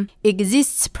thing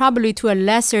exists probably to a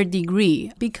lesser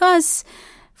degree because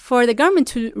for the government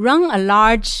to run a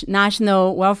large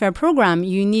national welfare program,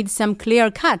 you need some clear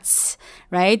cuts,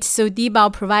 right? So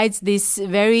dibao provides this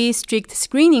very strict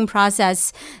screening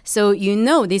process. So you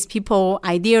know these people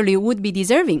ideally would be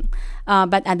deserving.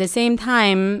 But at the same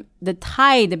time, the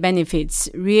tied benefits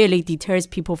really deters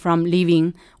people from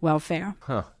leaving welfare.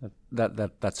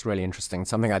 That's really interesting.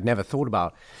 Something I'd never thought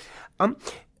about.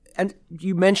 And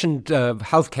you mentioned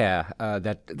healthcare,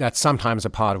 that's sometimes a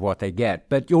part of what they get.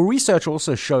 But your research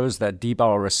also shows that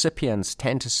dibao recipients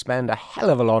tend to spend a hell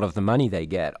of a lot of the money they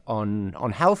get on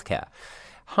healthcare.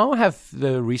 How have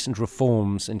the recent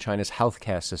reforms in China's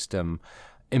healthcare system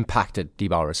impacted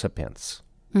dibao recipients?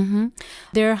 Mm-hmm.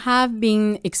 There have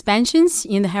been expansions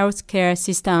in the healthcare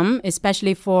system,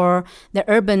 especially for the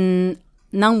urban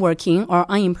non-working or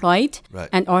unemployed,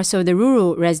 and also the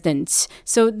rural residents.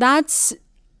 So that's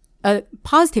a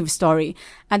positive story.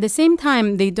 At the same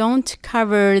time, they don't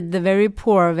cover the very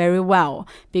poor very well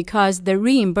because the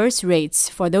reimburse rates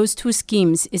for those two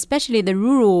schemes, especially the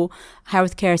rural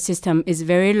healthcare system, is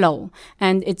very low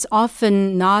and it's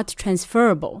often not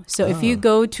transferable. So if you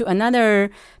go to another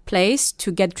place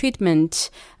to get treatment,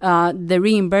 the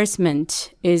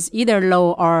reimbursement is either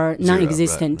low or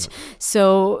non-existent.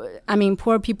 So, I mean,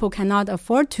 poor people cannot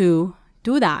afford to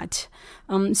do that.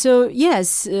 So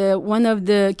yes, one of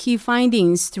the key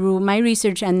findings through my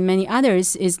research and many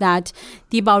others is that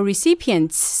dibao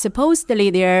recipients,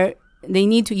 supposedly they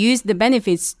need to use the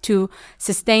benefits to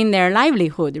sustain their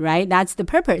livelihood, right? That's the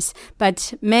purpose.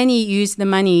 But many use the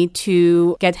money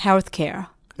to get health care.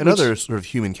 And other sort of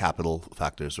human capital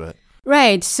factors, right?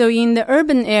 Right. So in the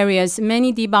urban areas,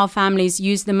 many dibao families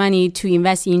use the money to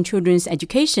invest in children's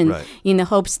education in the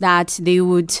hopes that they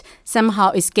would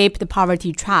somehow escape the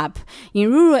poverty trap.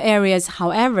 In rural areas,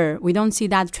 however, we don't see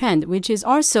that trend, which is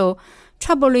also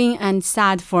troubling and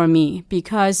sad for me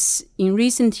because in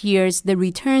recent years, the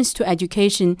returns to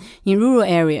education in rural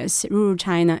areas, rural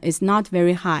China, is not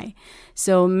very high.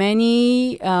 So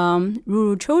many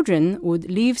rural children would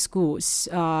leave schools,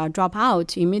 drop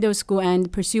out in middle school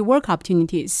and pursue work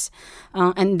opportunities.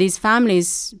 And these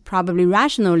families probably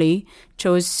rationally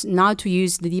chose not to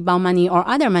use the dibao money or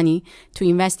other money to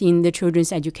invest in the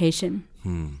children's education.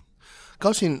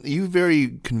 Gao Qin, you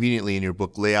very conveniently in your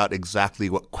book lay out exactly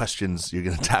what questions you're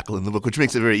going to tackle in the book, which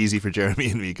makes it very easy for Jeremy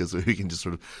and me because we can just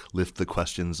sort of lift the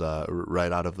questions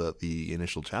right out of the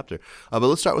initial chapter. But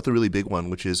let's start with the really big one,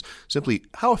 which is simply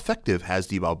how effective has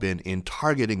Dibao been in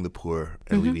targeting the poor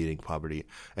and alleviating poverty?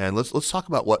 And let's talk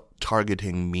about what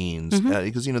targeting means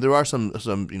because there are some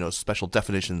special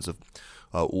definitions of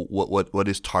what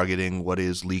is targeting, what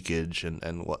is leakage,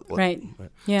 and what right.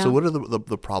 Yeah. So what are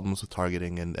the problems with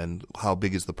targeting, and how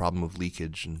big is the problem of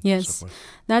leakage? And yes, so forth?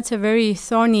 That's a very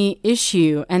thorny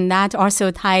issue, and that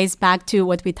also ties back to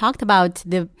what we talked about,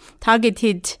 the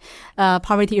targeted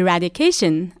poverty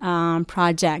eradication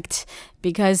project.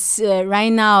 Because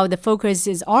right now the focus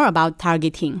is all about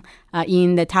targeting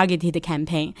in the targeted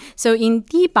campaign. So in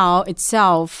Dibao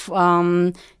itself,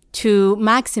 to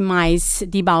maximize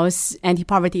Dibao's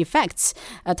anti-poverty effects,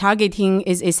 targeting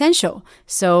is essential.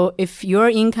 So if your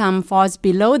income falls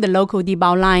below the local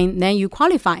Dibao line, then you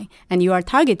qualify and you are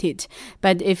targeted.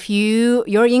 But if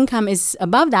your income is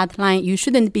above that line, you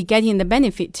shouldn't be getting the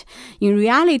benefit. In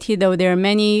reality, though, there are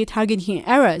many targeting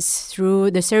errors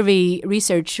through the survey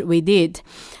research we did.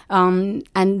 And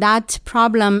that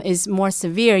problem is more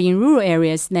severe in rural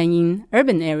areas than in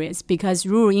urban areas because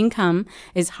rural income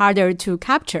is harder to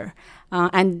capture.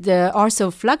 And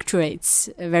also fluctuates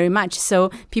very much.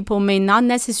 So people may not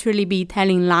necessarily be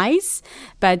telling lies,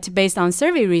 but based on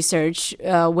survey research,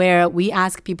 where we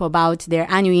ask people about their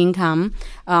annual income,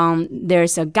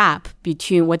 there's a gap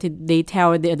between what they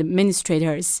tell the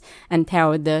administrators and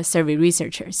tell the survey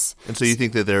researchers. And so you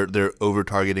think that they're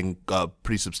over-targeting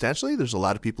pretty substantially? There's a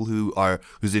lot of people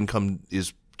whose income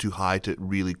is too high to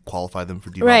really qualify them for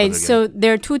Dibao. Right. So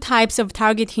there are two types of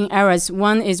targeting errors.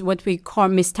 One is what we call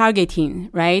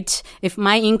mistargeting, right? If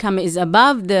my income is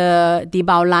above the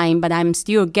Dibao line, but I'm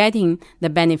still getting the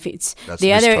benefits.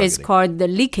 The other is called the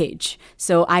leakage.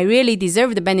 So I really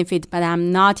deserve the benefit, but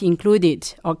I'm not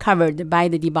included or covered by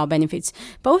the Dibao benefits.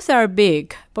 Both are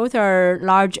big. Both are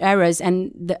large errors,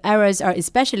 and the errors are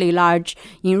especially large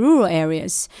in rural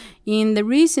areas. In the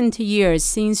recent years,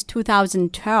 since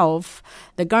 2012,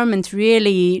 the government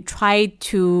really tried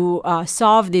to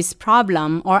solve this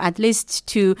problem, or at least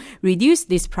to reduce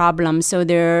this problem. So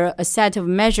there are a set of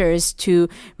measures to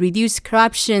reduce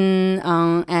corruption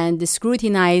and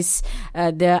scrutinize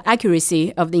the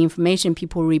accuracy of the information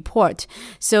people report.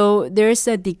 So there's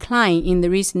a decline in the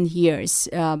recent years,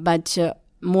 but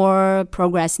more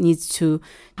progress needs to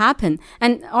happen.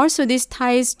 And also this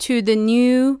ties to the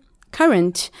new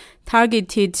current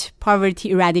targeted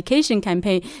poverty eradication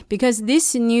campaign, because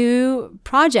this new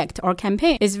project or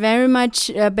campaign is very much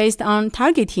based on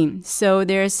targeting. So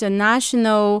there's a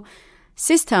national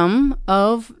system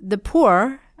of the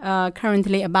poor,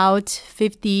 currently about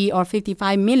 50 or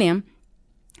 55 million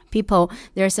people.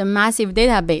 There's a massive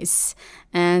database,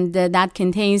 and that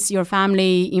contains your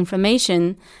family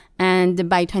information. And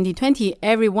by 2020,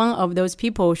 every one of those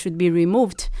people should be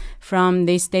removed from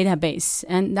this database.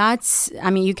 And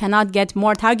you cannot get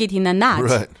more targeting than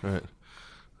that. Right.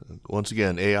 Once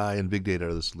again, AI and big data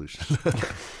are the solution.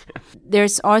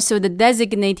 There's also the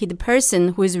designated person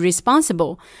who is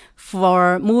responsible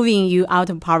for moving you out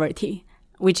of poverty,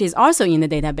 which is also in the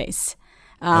database.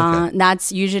 Okay.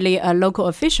 That's usually a local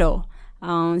official.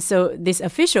 So this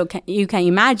official, you can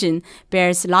imagine,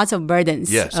 bears lots of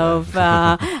burdens of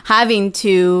having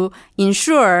to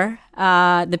ensure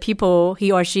the people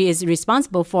he or she is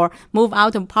responsible for move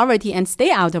out of poverty and stay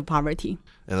out of poverty.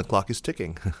 And the clock is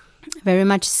ticking. Very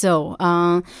much so.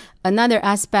 Another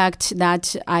aspect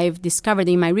that I've discovered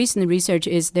in my recent research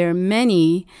is there are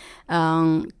many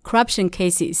corruption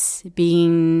cases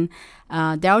being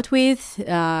dealt with,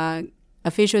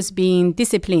 officials being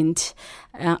disciplined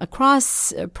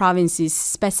across provinces,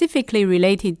 specifically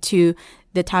related to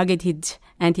the targeted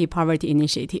anti-poverty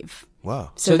initiative.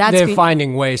 Wow. So they're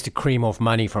finding ways to cream off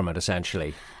money from it,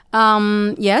 essentially.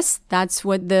 Yes, that's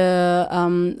what the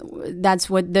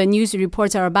news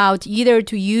reports are about, either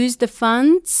to use the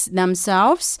funds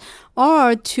themselves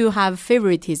or to have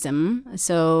favoritism,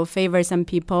 so favor some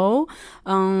people.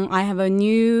 I have a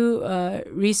new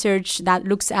research that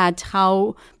looks at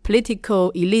how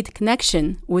political elite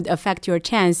connection would affect your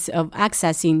chance of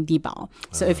accessing Dibao.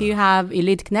 So if you have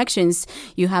elite connections,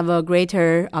 you have a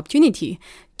greater opportunity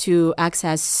to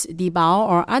access Dibao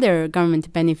or other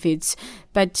government benefits.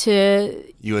 But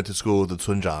you went to school with the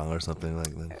Cunzhang or something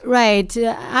like that. Right.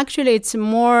 Actually, it's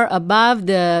more above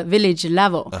the village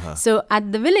level. So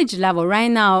at the village level, right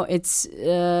now, it's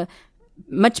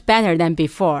much better than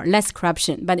before, less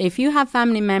corruption. But if you have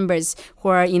family members who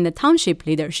are in the township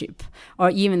leadership or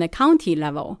even the county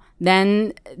level,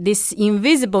 then this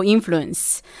invisible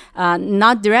influence,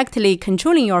 not directly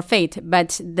controlling your fate,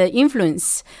 but the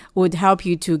influence would help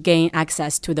you to gain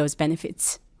access to those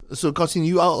benefits. So, Gao Qin,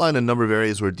 you outlined a number of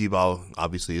areas where Dibao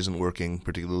obviously isn't working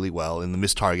particularly well in the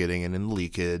mistargeting and in the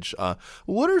leakage.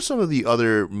 What are some of the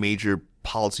other major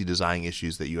policy design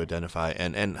issues that you identify,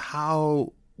 and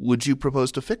how would you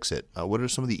propose to fix it? What are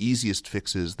some of the easiest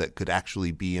fixes that could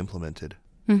actually be implemented?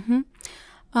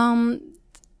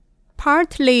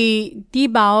 Partly,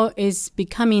 Dibao is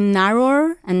becoming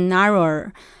narrower and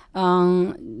narrower.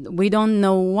 We don't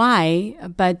know why,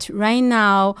 but right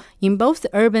now, in both the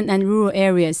urban and rural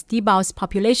areas, Dibao's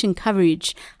population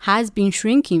coverage has been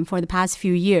shrinking for the past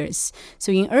few years.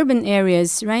 So in urban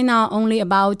areas, right now, only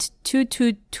about 2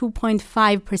 to 2.5%,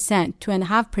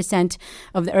 2.5%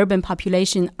 of the urban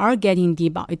population are getting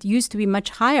Dibao. It used to be much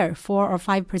higher, 4 or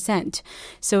 5%.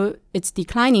 So it's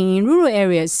declining in rural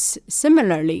areas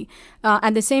similarly.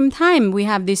 At the same time, we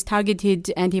have this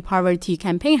targeted anti-poverty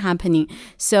campaign happening.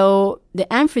 So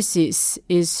the emphasis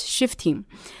is shifting.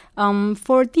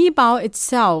 For Dibao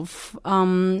itself,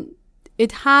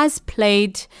 it has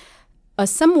played a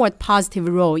somewhat positive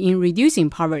role in reducing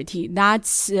poverty.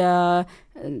 That's a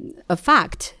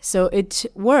fact. So it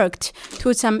worked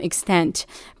to some extent.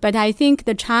 But I think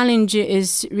the challenge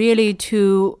is really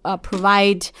to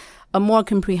provide a more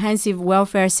comprehensive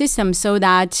welfare system so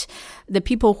that the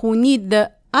people who need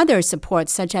the other support,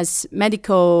 such as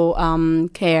medical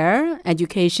care,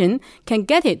 education, can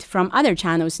get it from other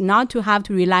channels, not to have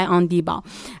to rely on Dibao.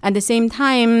 At the same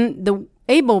time, the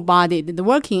able-bodied, the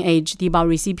working age Dibao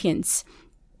recipients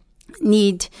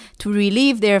need to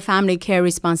relieve their family care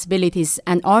responsibilities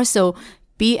and also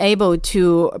be able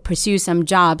to pursue some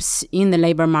jobs in the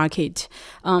labor market.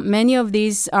 Many of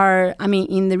these are,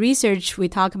 in the research, we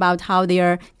talk about how they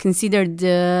are considered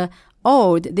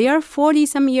old. They are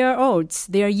 40-some-year-olds.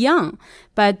 They are young,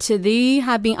 but they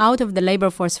have been out of the labor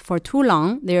force for too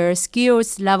long. Their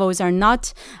skills levels are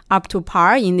not up to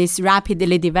par in this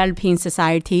rapidly developing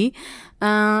society.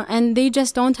 And they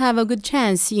just don't have a good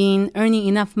chance in earning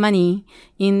enough money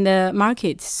in the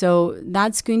market. So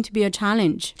that's going to be a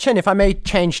challenge. Chen, if I may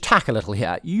change tack a little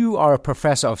here, you are a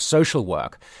professor of social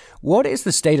work. What is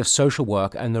the state of social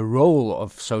work and the role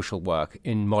of social work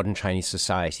in modern Chinese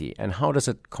society? And how does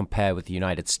it compare with the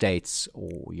United States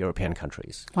or European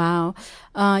countries? Wow.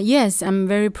 Yes, I'm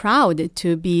very proud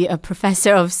to be a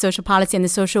professor of social policy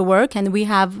and social work. And we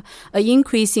have an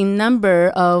increasing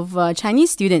number of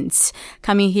Chinese students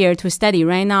coming here to study.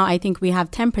 Right now, I think we have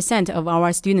 10% of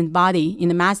our student body in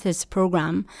the master's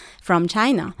program from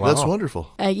China. Wow. That's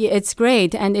wonderful. It's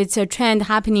great. And it's a trend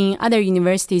happening in other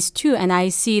universities too. And I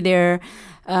see their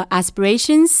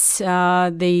aspirations,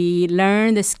 they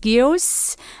learn the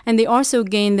skills, and they also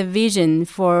gain the vision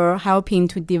for helping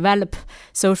to develop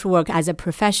social work as a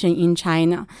profession in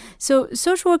China. So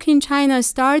social work in China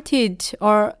started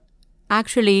or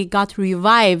actually got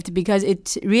revived because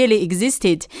it really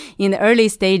existed in the early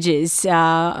stages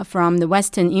from the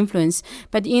Western influence.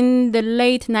 But in the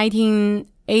late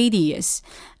 1980s,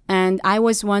 and I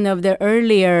was one of the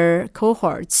earlier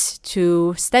cohorts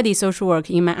to study social work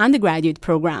in my undergraduate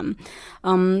program.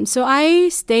 So I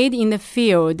stayed in the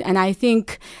field, and I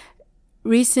think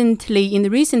in the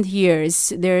recent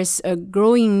years, there's a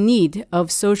growing need of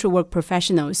social work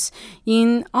professionals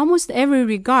in almost every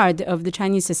regard of the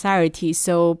Chinese society.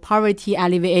 So poverty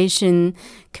alleviation,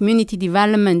 community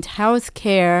development,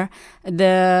 healthcare,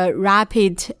 the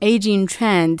rapid aging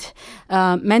trend,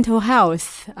 mental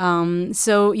health.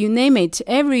 So you name it,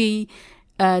 every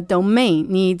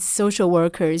domain needs social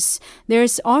workers.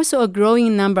 There's also a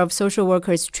growing number of social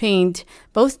workers trained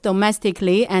both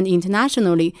domestically and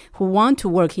internationally who want to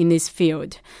work in this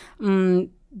field.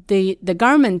 The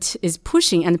government is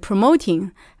pushing and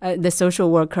promoting the social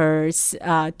workers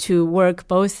to work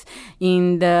both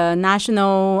in the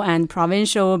national and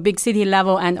provincial, big city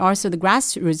level, and also the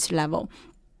grassroots level.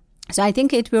 So I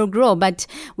think it will grow, but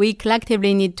we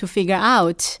collectively need to figure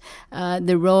out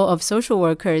the role of social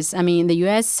workers. The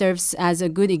U.S. serves as a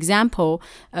good example.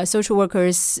 Social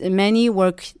workers, many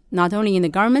work not only in the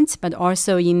government, but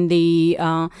also in the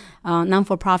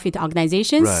non-for-profit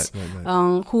organizations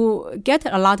who get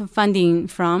a lot of funding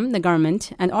from the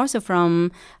government and also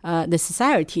from the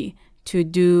society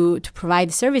to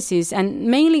provide services. And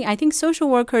mainly, I think social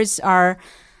workers are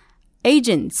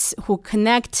agents who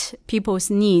connect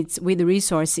people's needs with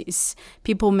resources.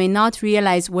 People may not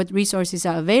realize what resources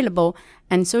are available,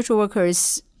 and social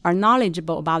workers are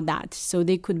knowledgeable about that. So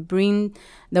they could bring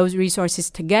those resources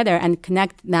together and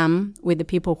connect them with the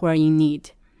people who are in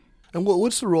need. And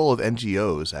what's the role of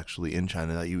NGOs actually in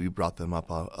China? You brought them up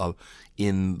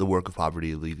in the work of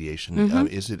poverty alleviation.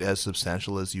 Is it as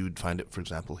substantial as you would find it, for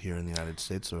example, here in the United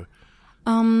States? Or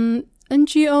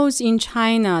NGOs in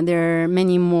China, there are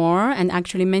many more, and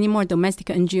actually many more domestic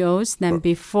NGOs than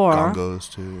before. Congos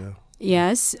too, yeah.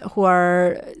 Yes,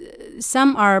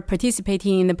 some are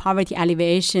participating in the poverty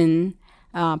alleviation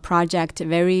project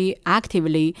very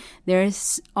actively.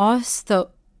 There's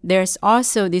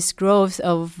also this growth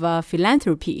of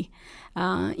philanthropy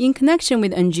in connection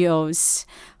with NGOs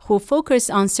who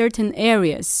focus on certain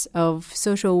areas of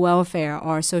social welfare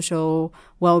or social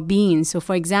well-being. So,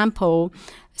 for example,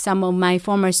 some of my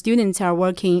former students are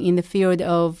working in the field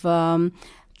of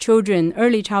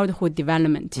early childhood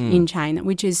development in China,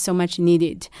 which is so much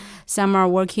needed. Some are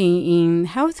working in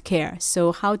healthcare,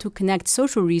 so how to connect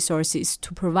social resources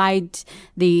to provide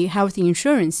the health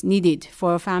insurance needed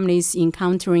for families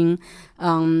encountering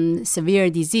severe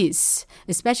disease,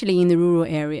 especially in the rural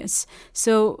areas.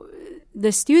 So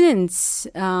the students,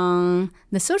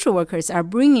 the social workers are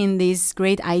bringing these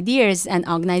great ideas and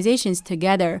organizations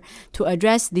together to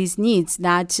address these needs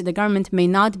that the government may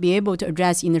not be able to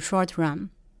address in the short run.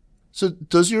 So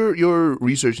does your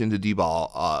research into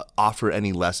Dibao offer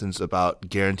any lessons about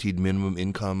guaranteed minimum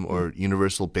income or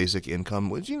universal basic income?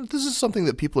 Which, this is something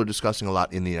that people are discussing a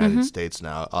lot in the United States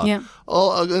now.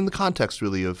 In the context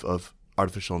really of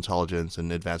artificial intelligence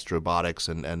and advanced robotics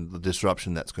and the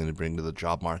disruption that's going to bring to the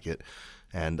job market.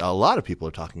 And a lot of people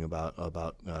are talking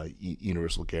about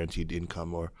universal guaranteed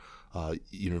income or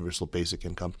universal basic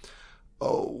income.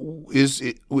 Is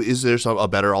there a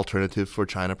better alternative for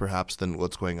China perhaps than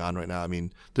what's going on right now? I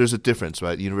mean, there's a difference,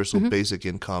 right? Universal basic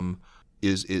income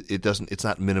it's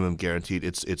not minimum guaranteed.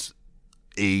 It's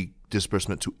a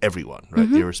disbursement to everyone,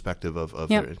 right? Irrespective of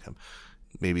their income.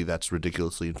 Maybe that's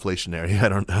ridiculously inflationary. I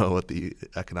don't know what the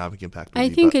economic impact would be. I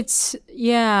think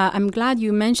I'm glad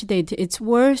you mentioned it. It's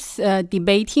worth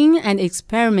debating and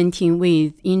experimenting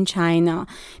with in China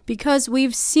because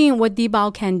we've seen what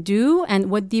Dibao can do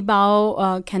and what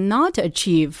Dibao cannot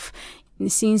achieve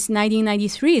since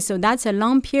 1993. So that's a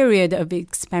long period of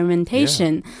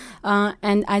experimentation. Yeah.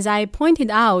 And as I pointed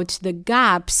out, the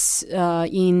gaps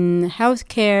in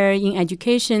healthcare, in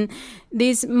education,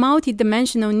 these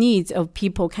multidimensional needs of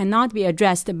people cannot be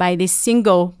addressed by this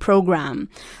single program.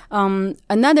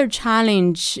 Another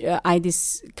challenge I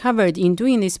discovered in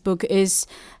doing this book is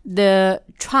the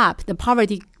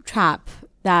poverty trap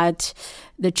that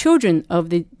the children of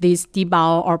these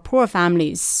Dibao or poor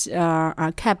families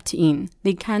are kept in.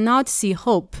 They cannot see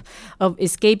hope of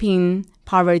escaping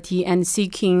poverty and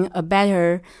seeking a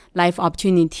better life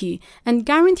opportunity. And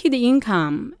guaranteed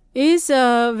income is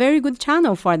a very good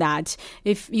channel for that.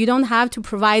 If you don't have to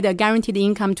provide a guaranteed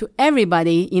income to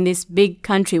everybody in this big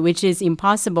country, which is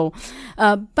impossible,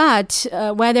 but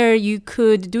whether you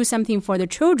could do something for the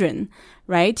children,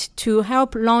 right, to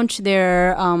help launch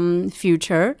their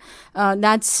future,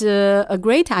 that's a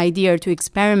great idea to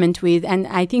experiment with. And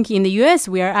I think in the U.S.,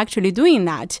 we are actually doing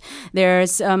that.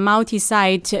 There's a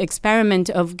multi-site experiment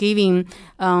of giving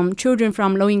children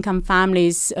from low-income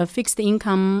families a fixed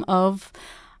income of,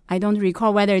 I don't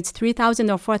recall whether it's $3,000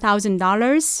 or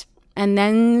 $4,000, and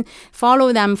then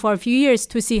follow them for a few years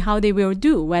to see how they will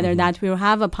do, whether that will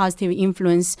have a positive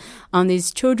influence on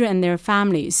these children and their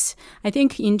families. I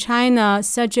think in China,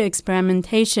 such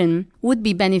experimentation would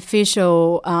be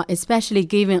beneficial, especially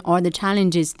given all the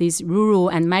challenges these rural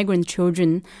and migrant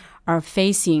children are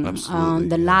facing,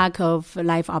 the lack of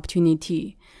life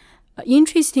opportunity.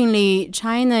 Interestingly,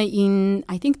 China in,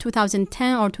 I think,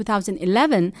 2010 or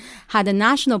 2011 had a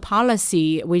national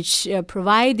policy which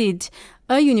provided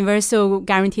a universal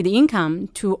guaranteed income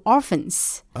to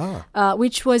orphans,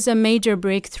 which was a major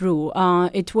breakthrough.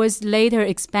 It was later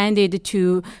expanded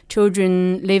to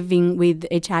children living with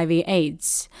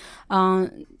HIV/AIDS.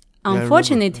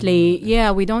 Unfortunately,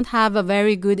 we don't have a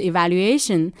very good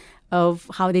evaluation of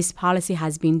how this policy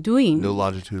has been doing. No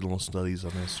longitudinal studies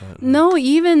on this, right? No,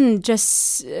 even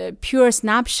just pure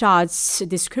snapshots,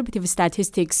 descriptive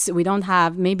statistics we don't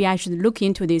have. Maybe I should look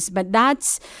into this. But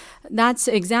that's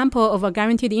example of a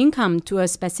guaranteed income to a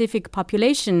specific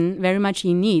population very much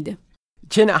in need.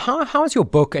 Qin, how has your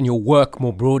book and your work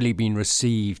more broadly been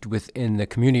received within the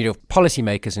community of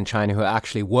policymakers in China who are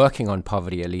actually working on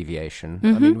poverty alleviation?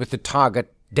 I mean, with the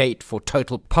target date for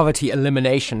total poverty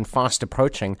elimination fast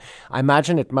approaching, I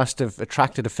imagine it must have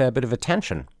attracted a fair bit of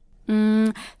attention.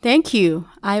 Thank you.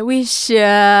 I wish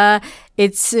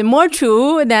it's more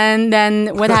true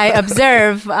than what I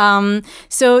observe.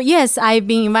 So yes, I've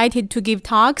been invited to give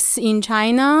talks in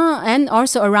China and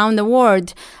also around the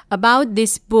world about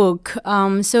this book.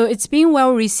 So it's been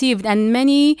well received, and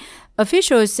many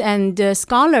officials and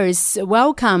scholars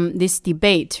welcome this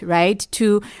debate, right?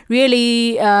 To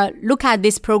really look at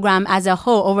this program as a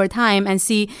whole over time and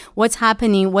see what's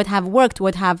happening, what have worked,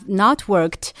 what have not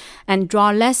worked, and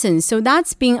draw lessons. So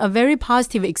that's been a very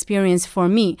positive experience for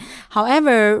me.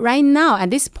 However, right now, at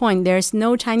this point, there's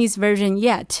no Chinese version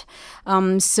yet.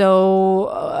 So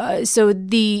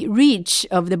the reach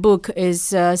of the book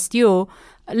is still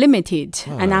limited,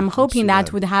 and I'm hoping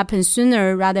that would happen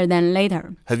sooner rather than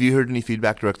later. Have you heard any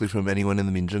feedback directly from anyone in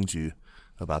the Minzhengju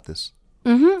about this?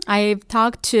 I've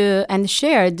talked to and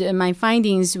shared my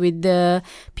findings with the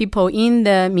people in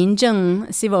the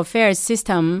Minzheng civil affairs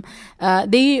system.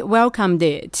 They welcomed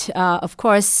it. Of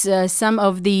course, some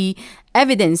of the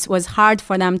evidence was hard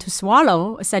for them to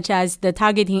swallow, such as the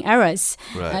targeting errors.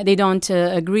 Right. They don't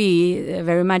agree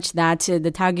very much that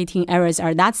the targeting errors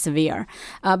are that severe.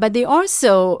 But they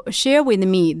also share with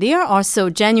me, they are also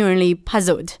genuinely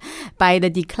puzzled by the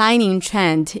declining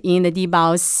trend in the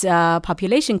Dibao's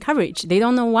population coverage. They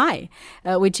don't know why,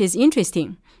 which is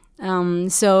interesting.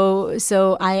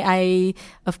 So I,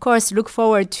 of course, look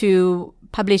forward to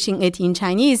publishing it in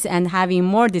Chinese and having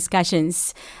more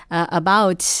discussions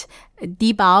about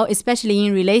Dibao, especially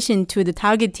in relation to the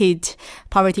targeted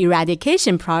poverty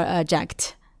eradication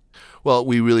project. Well,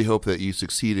 we really hope that you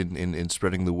succeed in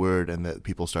spreading the word and that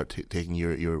people start taking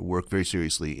your work very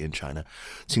seriously in China.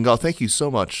 Qin, thank you so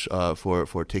much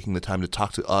for taking the time to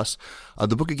talk to us.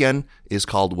 The book, again, is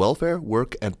called Welfare,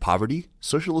 Work, and Poverty,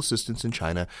 Social Assistance in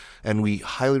China, and we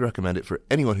highly recommend it for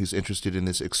anyone who's interested in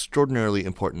this extraordinarily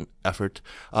important effort.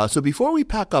 So before we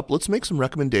pack up, let's make some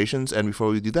recommendations, and before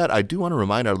we do that, I do want to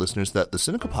remind our listeners that the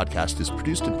Sinica Podcast is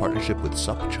produced in partnership with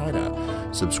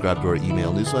SupChina. Subscribe to our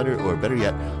email newsletter, or better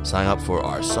yet, sign up for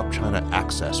our SupChina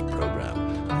Access program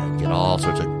and get all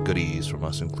sorts of goodies from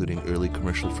us, including early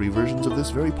commercial-free versions of this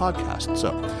very podcast.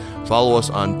 So follow us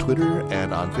on Twitter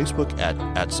and on Facebook at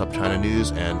SupChina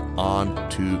News, and on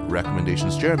to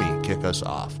recommendations. Jeremy, kick us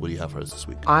off. What do you have for us this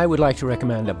week? I would like to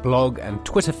recommend a blog and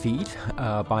Twitter feed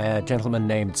by a gentleman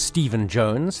named Stephen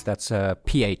Jones. That's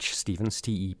PH Stephen,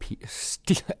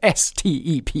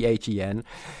 S-T-E-P-H-E-N,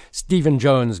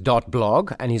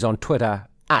 stephenjones.blog, and he's on Twitter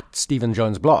at Stephen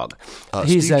Jones Blog.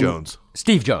 Steve Jones.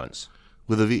 Steve Jones.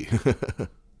 With a V.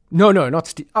 No, not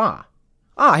Steve.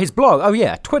 His blog. Oh,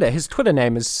 yeah, Twitter. His Twitter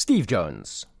name is Steve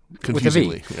Jones.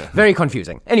 Confusingly. With a V. Yeah. Very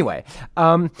confusing. Anyway,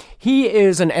 he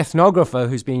is an ethnographer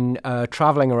who's been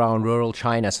traveling around rural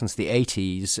China since the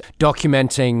 80s,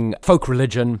 documenting folk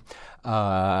religion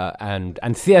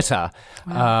and theater,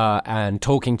 and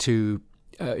talking to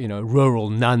rural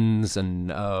nuns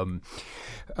and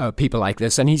people like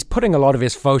this, and he's putting a lot of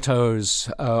his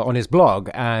photos on his blog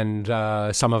and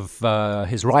some of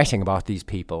his writing about these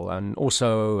people, and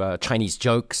also Chinese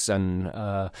jokes and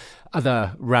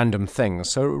other random things.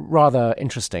 So rather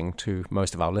interesting to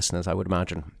most of our listeners, I would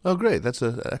imagine. Oh, great. That's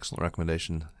an excellent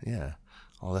recommendation. Yeah,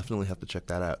 I'll definitely have to check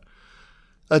that out.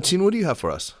 Qin, what do you have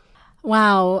for us?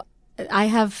 Wow. I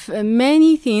have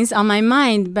many things on my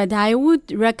mind, but I would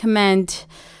recommend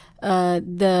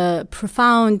the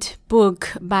profound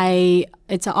book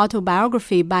it's an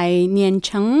autobiography by Nian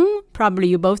Cheng. Probably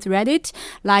you both read it,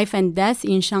 Life and Death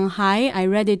in Shanghai. I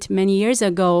read it many years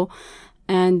ago,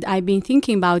 and I've been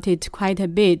thinking about it quite a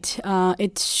bit.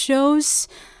 It shows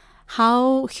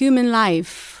how human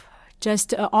life,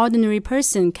 just an ordinary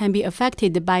person, can be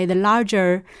affected by the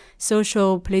larger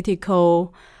social,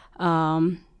 political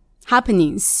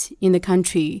happenings in the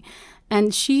country.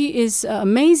 And she is an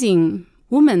amazing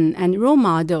woman and role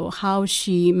model, how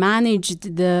she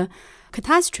managed the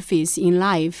catastrophes in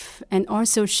life, and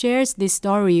also shares this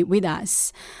story with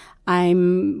us.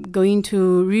 I'm going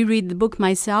to reread the book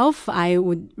myself. I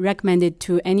would recommend it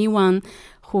to anyone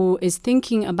who is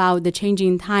thinking about the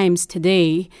changing times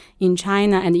today in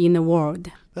China and in the world.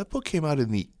 That book came out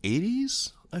in the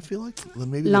 80s? I feel like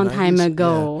maybe long the 90s. Time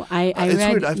ago. Yeah. I it's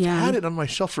read. Weird. I've had it on my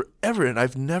shelf forever, and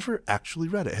I've never actually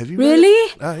read it. Have you read it?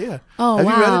 Really? Yeah. Oh, have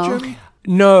wow. you read it, Jeremy?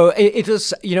 No, it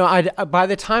was, by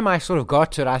the time I sort of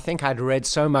got to it, I think I'd read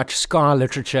so much scar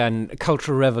literature and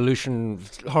Cultural Revolution,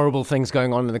 horrible things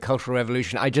going on in the Cultural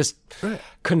Revolution. I just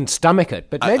couldn't stomach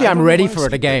it. But maybe I'm ready for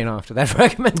it again after that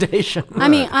recommendation. I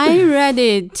mean, I read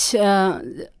it,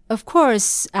 of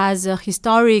course, as a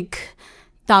historic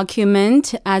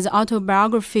document, as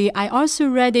autobiography. I also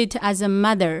read it as a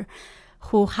mother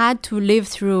who had to live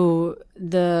through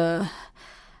the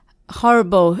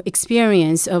horrible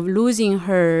experience of losing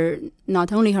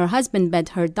not only her husband, but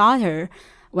her daughter,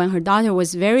 when her daughter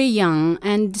was very young,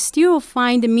 and still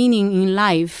find meaning in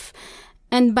life.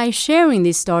 And by sharing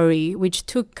this story, which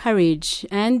took courage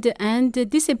and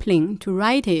discipline to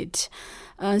write it.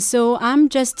 So I'm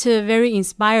just very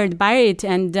inspired by it,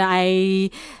 and I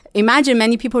imagine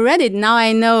many people read it. Now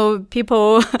I know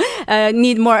people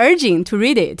need more urging to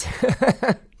read it.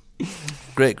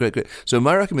 Great. So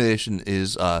my recommendation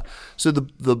is so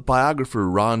the biographer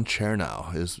Ron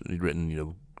Chernow has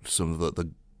written some of the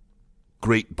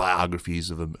great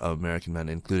biographies of American men,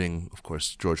 including, of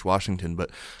course, George Washington. But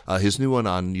his new one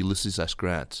on Ulysses S.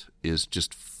 Grant is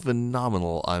just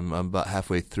phenomenal. I'm about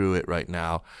halfway through it right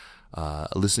now,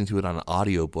 listening to it on an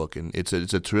audiobook, and it's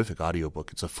a terrific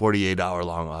audiobook. It's a 48-hour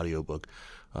long audiobook.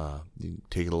 You can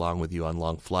take it along with you on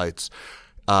long flights.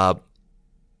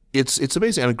 It's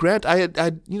amazing. And Grant, I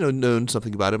had known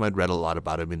something about him. I'd read a lot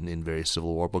about him in various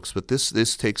Civil War books, but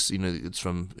this takes it's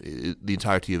from the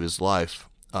entirety of his life.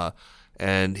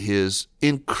 And his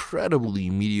incredibly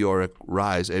meteoric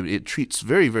rise, it treats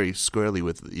very, very squarely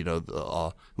with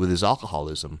with his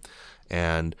alcoholism,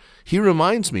 and he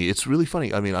reminds me. It's really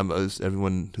funny. I mean,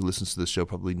 everyone who listens to this show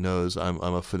probably knows I'm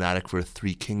a fanatic for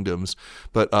Three Kingdoms,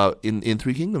 but in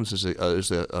Three Kingdoms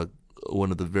there's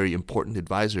one of the very important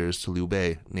advisors to Liu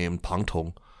Bei named Pang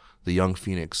Tong, the young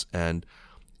phoenix, and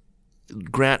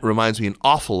Grant reminds me an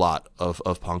awful lot of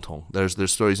Pang Tong. There's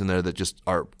stories in there that just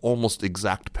are almost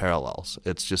exact parallels.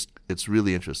 It's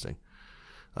really interesting.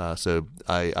 So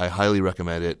I highly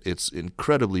recommend it. It's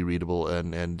incredibly readable,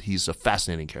 and he's a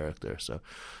fascinating character. So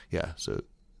yeah, so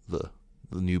the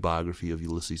new biography of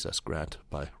Ulysses S. Grant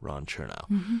by Ron Chernow.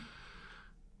 Mm-hmm.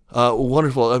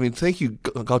 Wonderful. I mean, thank you,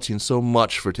 Gao Qin, so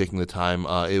much for taking the time.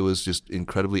 It was just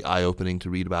incredibly eye-opening to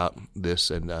read about this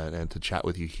and to chat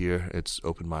with you here. It's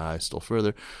opened my eyes still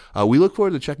further. We look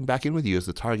forward to checking back in with you as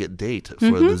the target date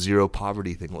for the zero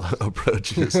poverty thing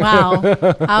approaches. Wow.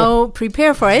 I'll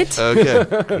prepare for it. Okay,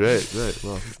 great.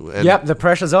 Well, yep, the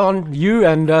pressure's on you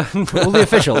and all the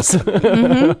officials.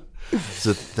 Mm-hmm.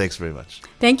 So thanks very much.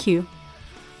 Thank you.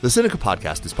 The Sinica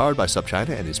podcast is powered by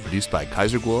SupChina and is produced by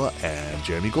Kaiser Kuo and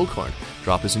Jeremy Goldkorn.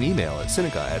 Drop us an email at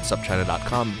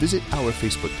sinica@supchina.com. Visit our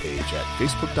Facebook page at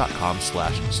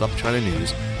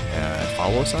facebook.com/SupChinaNews and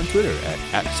follow us on Twitter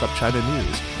at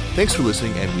SupChinaNews. Thanks for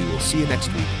listening, and we will see you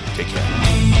next week. Take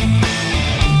care.